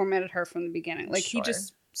hardcore mad at her from the beginning. Like he Sure.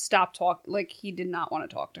 just stopped talking. Like he did not want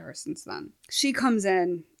to talk to her since then. She comes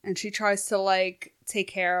in and she tries to like take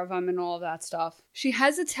care of him and all of that stuff. She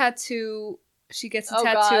has a tattoo. She gets a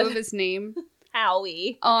tattoo of his name.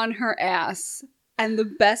 Howie. On her ass. And the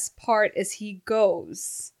best part is he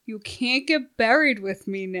goes, "You can't get buried with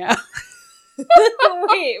me now."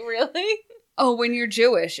 Wait, really? Oh, when you're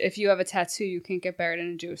Jewish, if you have a tattoo, you can't get buried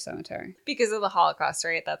in a Jewish cemetery. Because of the Holocaust,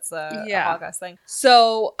 right? That's the Holocaust thing.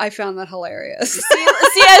 So I found that hilarious.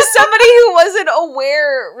 See, as somebody who wasn't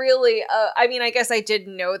aware, really, I mean, I guess I did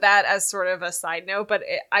know that as sort of a side note, but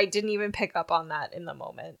I didn't even pick up on that in the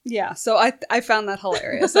moment. Yeah, so I found that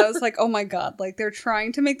hilarious. I was like, oh my God, like they're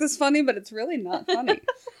trying to make this funny, but it's really not funny.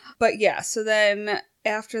 But yeah, so then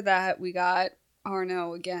after that, we got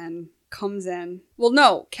Arno again. Comes in. Well,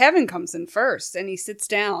 no, Kevin comes in first and he sits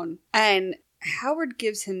down and Howard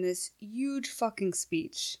gives him this huge fucking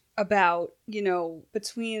speech about,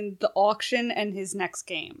 between the auction and his next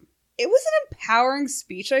game. It was an empowering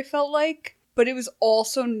speech, I felt like, but it was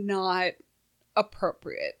also not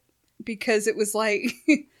appropriate because it was like,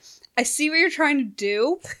 I see what you're trying to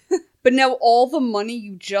do, but now all the money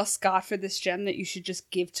you just got for this gem that you should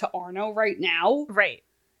just give to Arno right now. Right.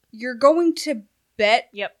 You're going to bet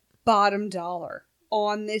Yep. bottom dollar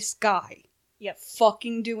on this guy. Yep.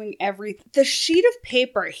 Fucking doing everything. The sheet of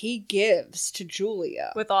paper he gives to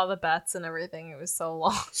Julia. With all the bets and everything, it was so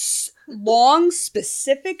long. Long,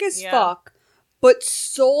 specific as fuck, but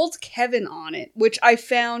sold Kevin on it, which I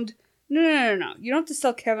found, no. You don't have to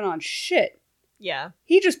sell Kevin on shit. Yeah.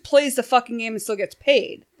 He just plays the fucking game and still gets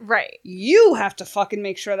paid. Right. You have to fucking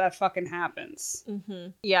make sure that fucking happens. Mm-hmm.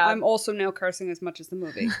 Yeah. I'm also now cursing as much as the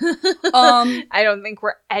movie. I don't think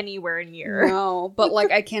we're anywhere near. No, but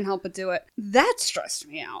like I can't help but do it. That stressed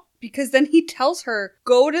me out because then he tells her,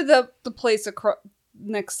 go to the place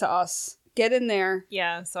next to us. Get in there.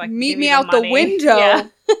 Yeah, so I can meet give me you out money. the window. Yeah.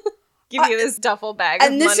 Give you this duffel bag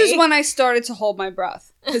And of this money. is when I started to hold my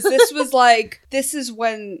breath. Because this was like, this is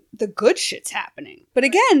when the good shit's happening. But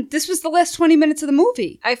again, this was the last 20 minutes of the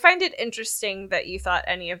movie. I find it interesting that you thought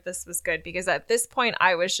any of this was good because at this point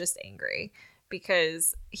I was just angry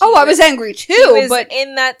because I was angry too, he was but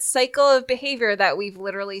in that cycle of behavior that we've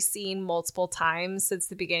literally seen multiple times since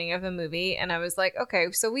the beginning of the movie. And I was like,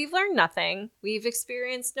 okay, so we've learned nothing. We've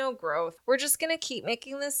experienced no growth. We're just going to keep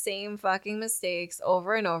making the same fucking mistakes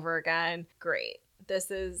over and over again. Great. This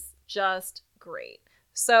is just great.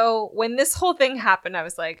 So when this whole thing happened, I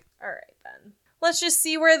was like, all right, then. Let's just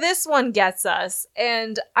see where this one gets us.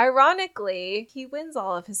 And ironically, he wins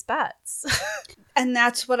all of his bets. and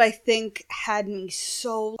that's what I think had me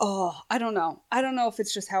so, I don't know. I don't know if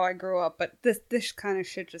it's just how I grew up, but this kind of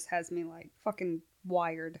shit just has me like fucking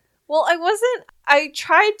wired. Well, I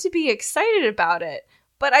tried to be excited about it,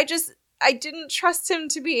 but I didn't trust him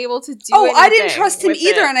to be able to do anything. I didn't trust him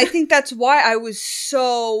either. It. And I think that's why I was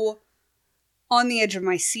so on the edge of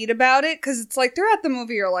my seat about it, because it's like throughout the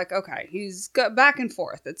movie you're like, okay, he's got back and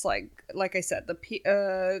forth. It's like I said,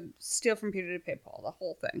 the steal from Peter to pay Paul, the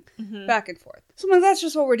whole thing, back and forth. So I'm like, that's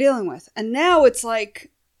just what we're dealing with. And now it's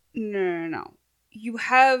like, no. You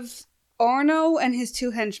have Arno and his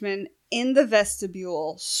two henchmen in the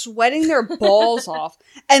vestibule, sweating their balls off.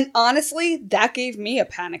 And honestly, that gave me a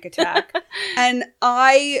panic attack. And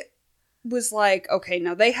I was like, okay,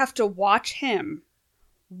 now they have to watch him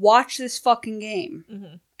watch this fucking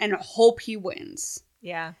game and hope he wins.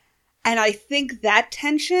 Yeah. And I think that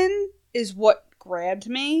tension is what grabbed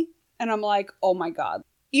me. And I'm like, oh my God.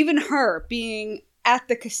 Even her being at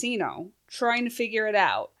the casino, trying to figure it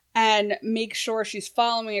out and make sure she's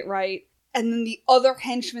following it right. And then the other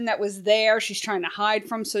henchman that was there, she's trying to hide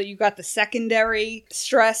from. So you got the secondary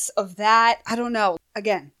stress of that. I don't know.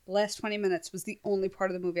 Again, the last 20 minutes was the only part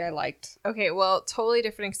of the movie I liked. Okay, well, totally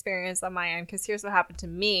different experience on my end, because here's what happened to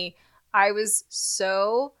me. I was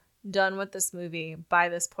so done with this movie by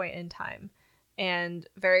this point in time, and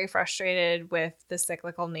very frustrated with the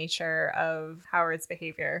cyclical nature of Howard's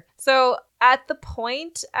behavior. So at the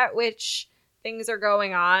point at which things are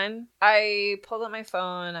going on, I pulled up my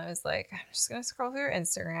phone. I was like, I'm just going to scroll through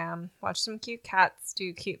Instagram, watch some cute cats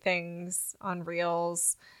do cute things on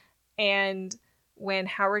Reels. And when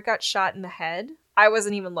Howard got shot in the head, I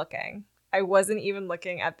wasn't even looking. I wasn't even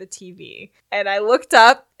looking at the TV. And I looked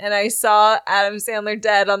up and I saw Adam Sandler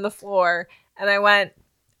dead on the floor. And I went,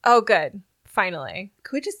 oh, good. Finally.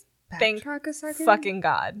 Could we just Thank backtrack a second? fucking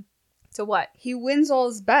God. So what? He wins all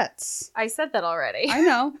his bets. I said that already. I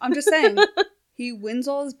know. I'm just saying. He wins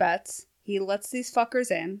all his bets. He lets these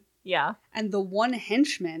fuckers in. Yeah. And the one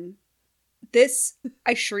henchman,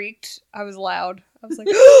 I shrieked. I was loud. I was like,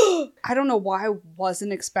 I don't know why I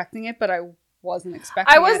wasn't expecting it, but I wasn't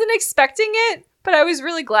expecting it. I wasn't expecting it, but I was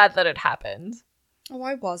really glad that it happened. Oh,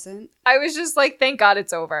 I wasn't. I was just like, thank God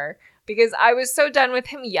it's over. Because I was so done with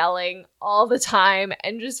him yelling all the time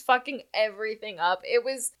and just fucking everything up. It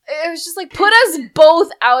was just like, put us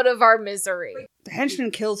both out of our misery. The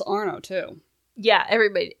henchman kills Arno, too. Yeah,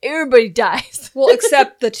 everybody dies. Well,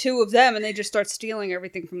 except the two of them, and they just start stealing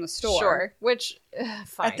everything from the store. Sure, which,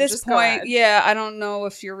 fine. At this point, yeah, I don't know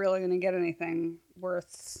if you're really going to get anything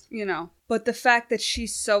worth, But the fact that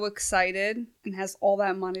she's so excited and has all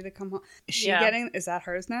that money to come home. Is that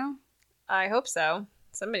hers now? I hope so.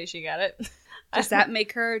 Somebody should get it. Does that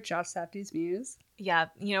make her Josh Safdie's muse? Yeah,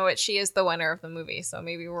 you know what? She is the winner of the movie, so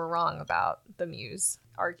maybe we're wrong about the muse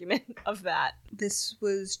argument of that. This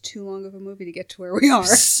was too long of a movie to get to where we are.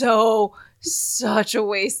 Such a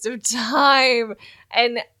waste of time.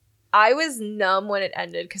 And I was numb when it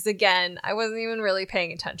ended because, again, I wasn't even really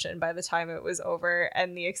paying attention by the time it was over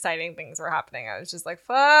and the exciting things were happening. I was just like,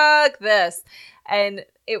 fuck this. And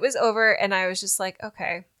it was over and I was just like,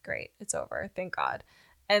 okay, great. It's over. Thank God.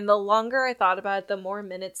 And the longer I thought about it, the more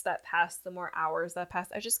minutes that passed, the more hours that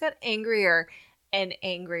passed, I just got angrier and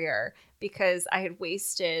angrier because I had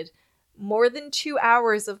wasted more than 2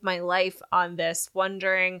 hours of my life on this,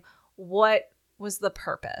 wondering what was the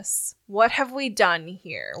purpose? What have we done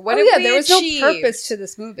here? What have we there was achieved? No purpose to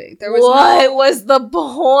this movie. What was the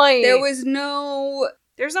point? There's no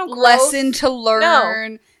growth. Lesson to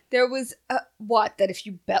learn. No. There was that if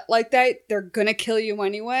you bet like that, they're gonna kill you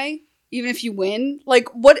anyway, even if you win. Like,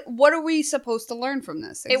 what are we supposed to learn from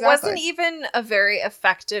this? Exactly. It wasn't even a very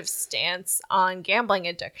effective stance on gambling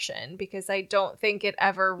addiction because I don't think it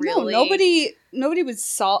ever really. No, nobody was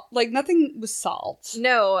solved. Like, nothing was solved.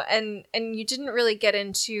 No, and you didn't really get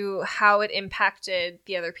into how it impacted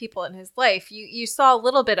the other people in his life. You saw a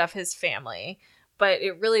little bit of his family, but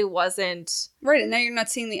it really wasn't right. And now you're not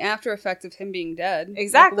seeing the after effect of him being dead.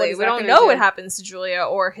 Exactly. Like, we don't know what happens to Julia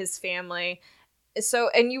or his family. So,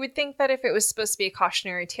 and you would think that if it was supposed to be a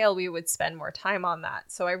cautionary tale, we would spend more time on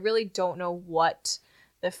that. So I really don't know what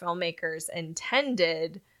the filmmakers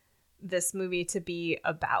intended this movie to be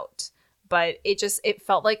about. But it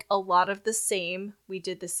felt like a lot of the same. We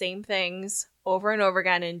did the same things over and over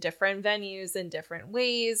again in different venues in different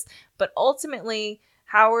ways. But ultimately,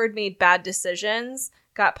 Howard made bad decisions,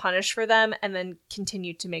 got punished for them, and then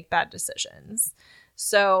continued to make bad decisions.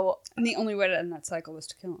 So, and the only way to end that cycle was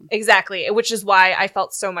to kill him. Exactly, which is why I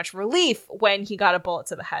felt so much relief when he got a bullet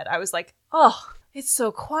to the head. I was like, oh, it's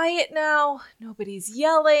so quiet now. Nobody's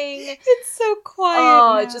yelling. It's so quiet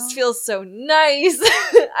now. It just feels so nice.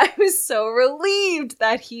 I was so relieved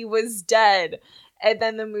that he was dead. And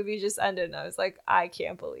then the movie just ended, and I was like, I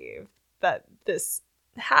can't believe that this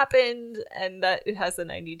happened and that it has a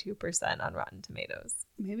 92% on Rotten Tomatoes.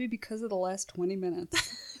 Maybe because of the last 20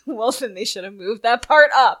 minutes. Well, then they should have moved that part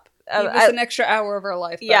up. Give us an extra hour of our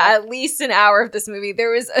life. Yeah, at least an hour of this movie.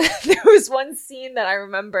 There was one scene that I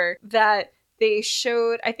remember that they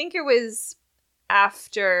showed. I think it was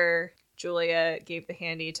after Julia gave the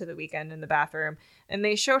handy to the Weeknd in the bathroom, and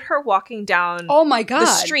they showed her walking down oh my God. the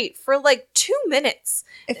street for like 2 minutes.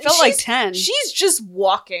 It felt like 10. She's just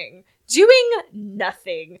walking, doing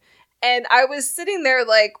nothing. And I was sitting there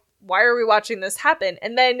like, why are we watching this happen?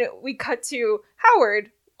 And then we cut to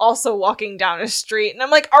Howard also walking down a street. And I'm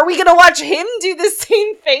like, are we going to watch him do the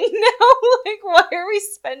same thing now? Like, why are we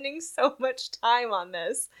spending so much time on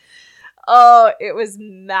this? Oh, it was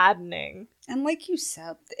maddening. And like you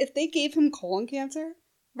said, if they gave him colon cancer.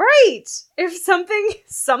 Right. If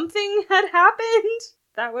something had happened,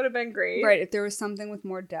 that would have been great. Right. If there was something with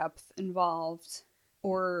more depth involved,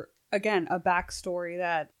 or again, a backstory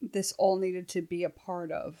that this all needed to be a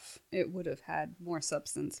part of, it would have had more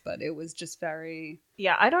substance, but it was just very...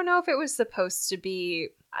 Yeah, I don't know if it was supposed to be...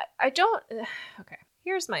 I don't... Okay,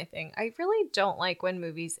 here's my thing. I really don't like when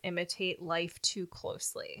movies imitate life too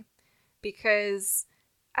closely, because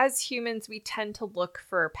as humans, we tend to look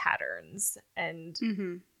for patterns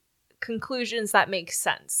and conclusions that make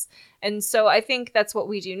sense. And so I think that's what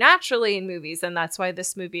we do naturally in movies, and that's why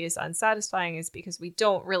this movie is unsatisfying, is because we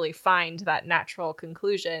don't really find that natural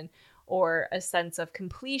conclusion or a sense of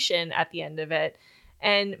completion at the end of it.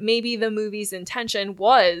 And maybe the movie's intention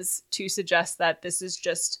was to suggest that this is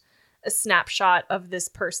just a snapshot of this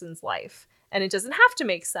person's life, and it doesn't have to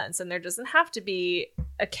make sense, and there doesn't have to be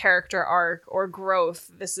a character arc or growth.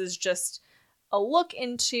 This is just a look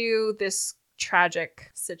into this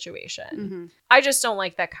tragic situation. I just don't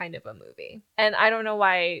like that kind of a movie. And I don't know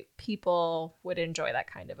why people would enjoy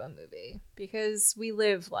that kind of a movie, because we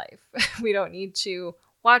live life. We don't need to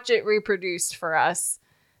watch it reproduced for us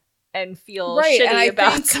and feel shitty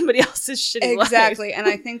about somebody else's shitty life. Exactly. And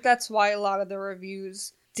I think that's why a lot of the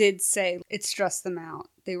reviews did say it stressed them out.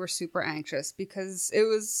 They were super anxious because it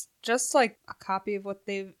was just like a copy of what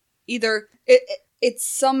they've either... It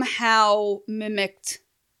somehow mimicked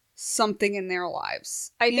something in their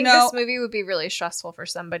lives. I think this movie would be really stressful for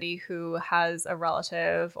somebody who has a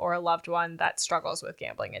relative or a loved one that struggles with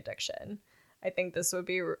gambling addiction. I think this would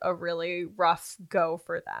be a really rough go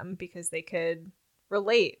for them because they could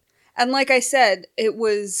relate. And like I said, it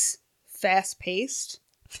was fast-paced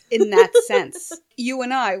in that sense. You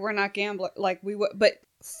and I, we're not gamblers, but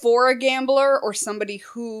for a gambler or somebody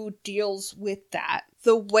who deals with that,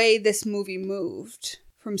 the way this movie moved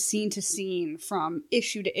from scene to scene, from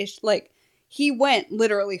issue to issue, like he went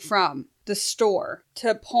literally from the store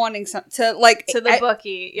to pawning to the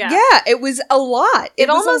bookie. Yeah, it was a lot. It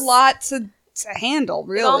was a lot to handle.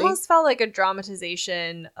 Really, it almost felt like a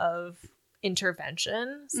dramatization of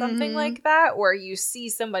intervention, something like that, where you see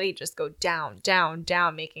somebody just go down, down,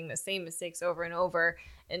 down, making the same mistakes over and over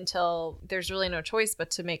until there's really no choice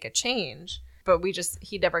but to make a change. But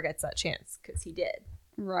he never gets that chance because he did.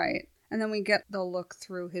 Right. And then we get the look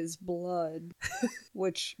through his blood,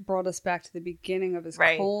 which brought us back to the beginning of his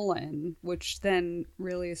colon, which then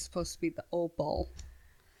really is supposed to be the opal.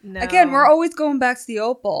 No. Again, we're always going back to the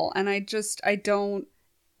opal, and I don't...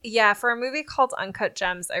 Yeah, for a movie called Uncut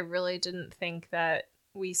Gems, I really didn't think that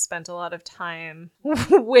we spent a lot of time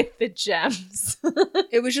with the gems.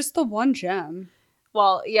 It was just the one gem.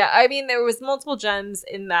 Well, yeah, I mean, there was multiple gems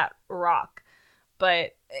in that rock,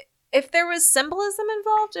 but if there was symbolism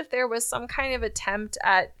involved, if there was some kind of attempt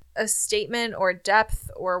at a statement or depth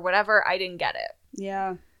or whatever, I didn't get it.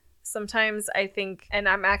 Yeah. Sometimes I think, and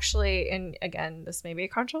I'm actually, and again, this may be a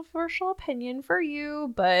controversial opinion for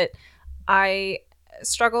you, but I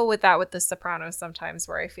struggle with that with The Sopranos sometimes,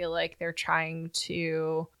 where I feel like they're trying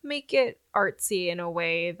to make it artsy in a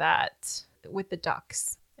way that, with the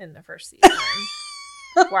ducks in the first season.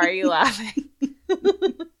 Why are you laughing?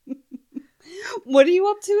 What are you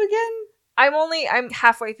up to again? I'm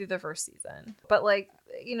halfway through the first season, but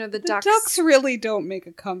the ducks really don't make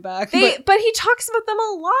a comeback. But he talks about them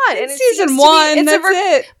a lot. In season one, that's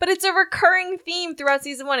it. But it's a recurring theme throughout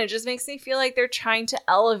season one. It just makes me feel like they're trying to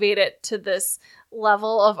elevate it to this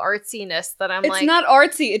level of artsiness that it's not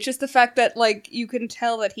artsy. It's just the fact that you can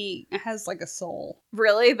tell that he has a soul.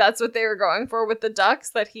 Really? That's what they were going for with the ducks?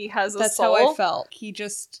 That he has a soul? That's how I felt. He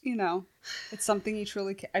just, it's something he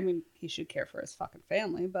truly he should care for his fucking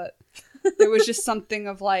family, but there was just something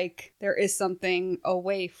of there is something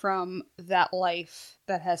away from that life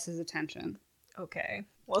that has his attention. Okay,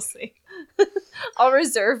 we'll see. I'll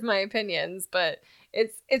reserve my opinions, but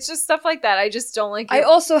it's just stuff like that. I just don't like it. I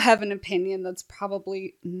also have an opinion that's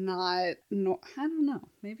probably not... No, I don't know.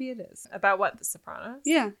 Maybe it is. About what? The Sopranos?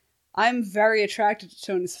 Yeah. I'm very attracted to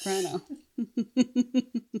Tony Soprano.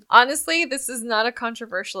 Honestly, this is not a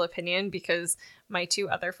controversial opinion because my two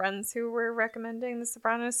other friends who were recommending The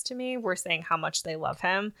Sopranos to me were saying how much they love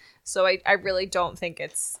him. So I really don't think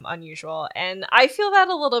it's unusual. And I feel that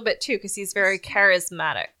a little bit too because he's very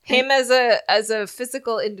charismatic. Him as a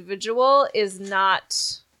physical individual is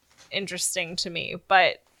not interesting to me,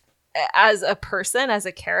 but as a person, as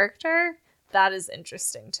a character, that is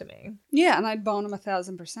interesting to me. Yeah, and I'd bone him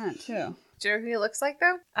 1,000% too. Do you know who he looks like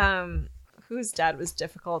though? Whose dad was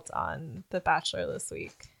difficult on The Bachelor this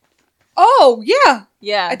week? Oh, yeah.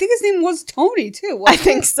 Yeah. I think his name was Tony too. I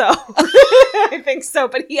think so. I think so.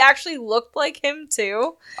 But he actually looked like him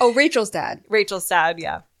too. Oh, Rachel's dad. Rachel's dad,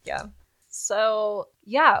 yeah. Yeah. So,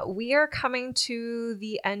 yeah, we are coming to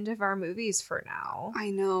the end of our movies for now. I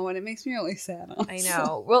know, and it makes me really sad. Also. I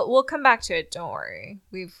know. We'll come back to it. Don't worry.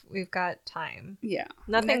 We've got time. Yeah.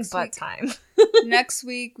 Nothing but time. Next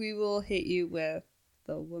week, we will hit you with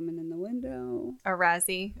The Woman in the Window. A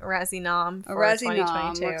Razzie nom for A Razzie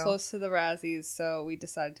 2022. nom. We're close to the Razzies, so we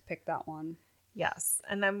decided to pick that one. Yes.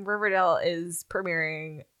 And then Riverdale is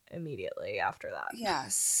premiering immediately after that.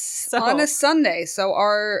 Yes. So, on a Sunday. So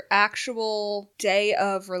our actual day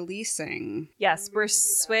of releasing. Yes, we're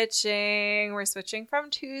switching. We're switching from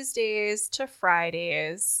Tuesdays to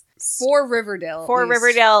Fridays. For Riverdale. For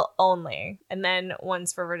Riverdale only. And then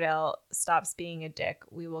once Riverdale stops being a dick,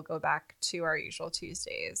 we will go back to our usual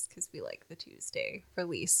Tuesdays because we like the Tuesday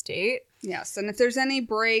release date. Yes. And if there's any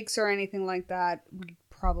breaks or anything like that, we'd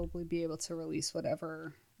probably be able to release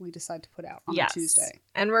whatever we decide to put out on Tuesday.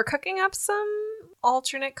 And we're cooking up some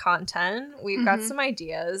alternate content. We've got some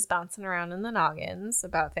ideas bouncing around in the noggins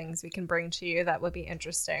about things we can bring to you that would be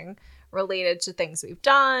interesting related to things we've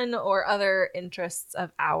done or other interests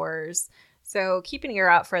of ours. So keep an ear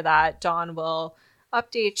out for that. Dawn will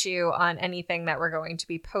update you on anything that we're going to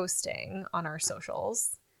be posting on our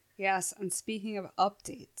socials. Yes, and speaking of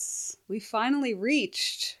updates, we finally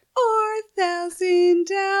reached 4,000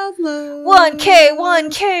 downloads.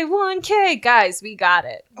 1K. Guys, we got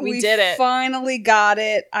it. We did it. Finally got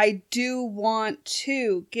it. I do want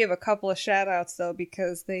to give a couple of shout outs though,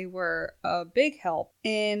 because they were a big help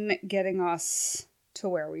in getting us to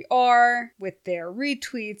where we are with their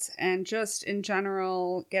retweets and just in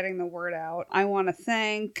general getting the word out. I want to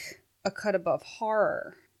thank A Cut Above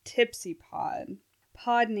Horror, Tipsy Pod,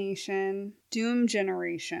 Pod Nation, Doom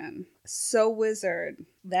Generation, So Wizard,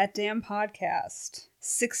 That Damn Podcast,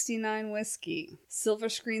 69 Whiskey, Silver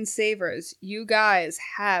Screen Savers. You guys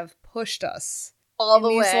have pushed us all the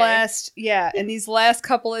way. In these last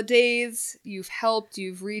couple of days, you've helped,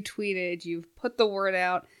 you've retweeted, you've put the word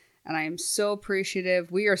out, and I am so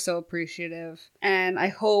appreciative. We are so appreciative. And I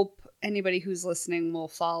hope anybody who's listening will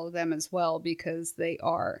follow them as well because they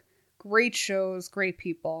are great shows, great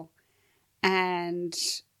people. And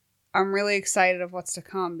I'm really excited of what's to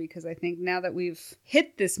come because I think now that we've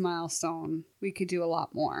hit this milestone, we could do a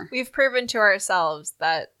lot more. We've proven to ourselves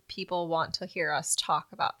that people want to hear us talk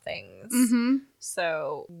about things. Mm-hmm.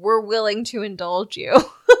 So we're willing to indulge you.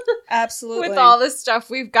 Absolutely. With all the stuff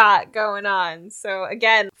we've got going on. So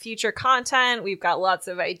again, future content, we've got lots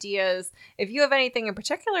of ideas. If you have anything in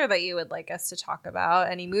particular that you would like us to talk about,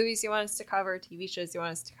 any movies you want us to cover, TV shows you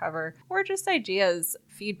want us to cover, or just ideas,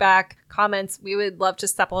 feedback, comments, we would love to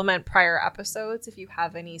supplement prior episodes. If you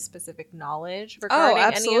have any specific knowledge regarding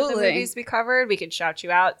any of the movies we covered, we could shout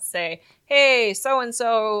you out, say, hey,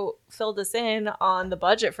 so-and-so filled us in on the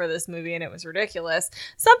budget for this movie and it was ridiculous.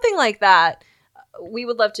 Something like that. We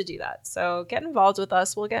would love to do that. So get involved with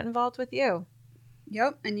us. We'll get involved with you.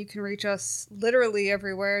 Yep. And you can reach us literally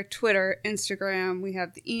everywhere. Twitter, Instagram. We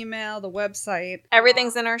have the email, the website.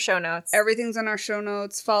 Everything's in our show notes. Everything's in our show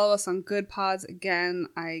notes. Follow us on Good Pods. Again,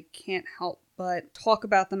 I can't help but talk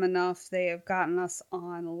about them enough. They have gotten us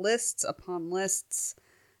on lists upon lists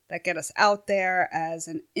that get us out there as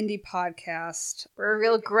an indie podcast. We're a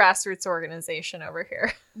real grassroots organization over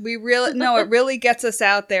here. It really gets us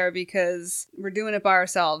out there because we're doing it by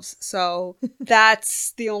ourselves. So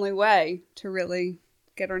that's the only way to really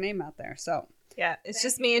get our name out there. So yeah, it's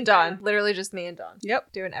just me and Dawn. Literally just me and Dawn.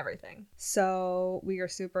 Yep. Doing everything. So we are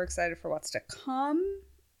super excited for what's to come.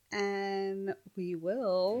 And we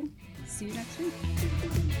will see you next week.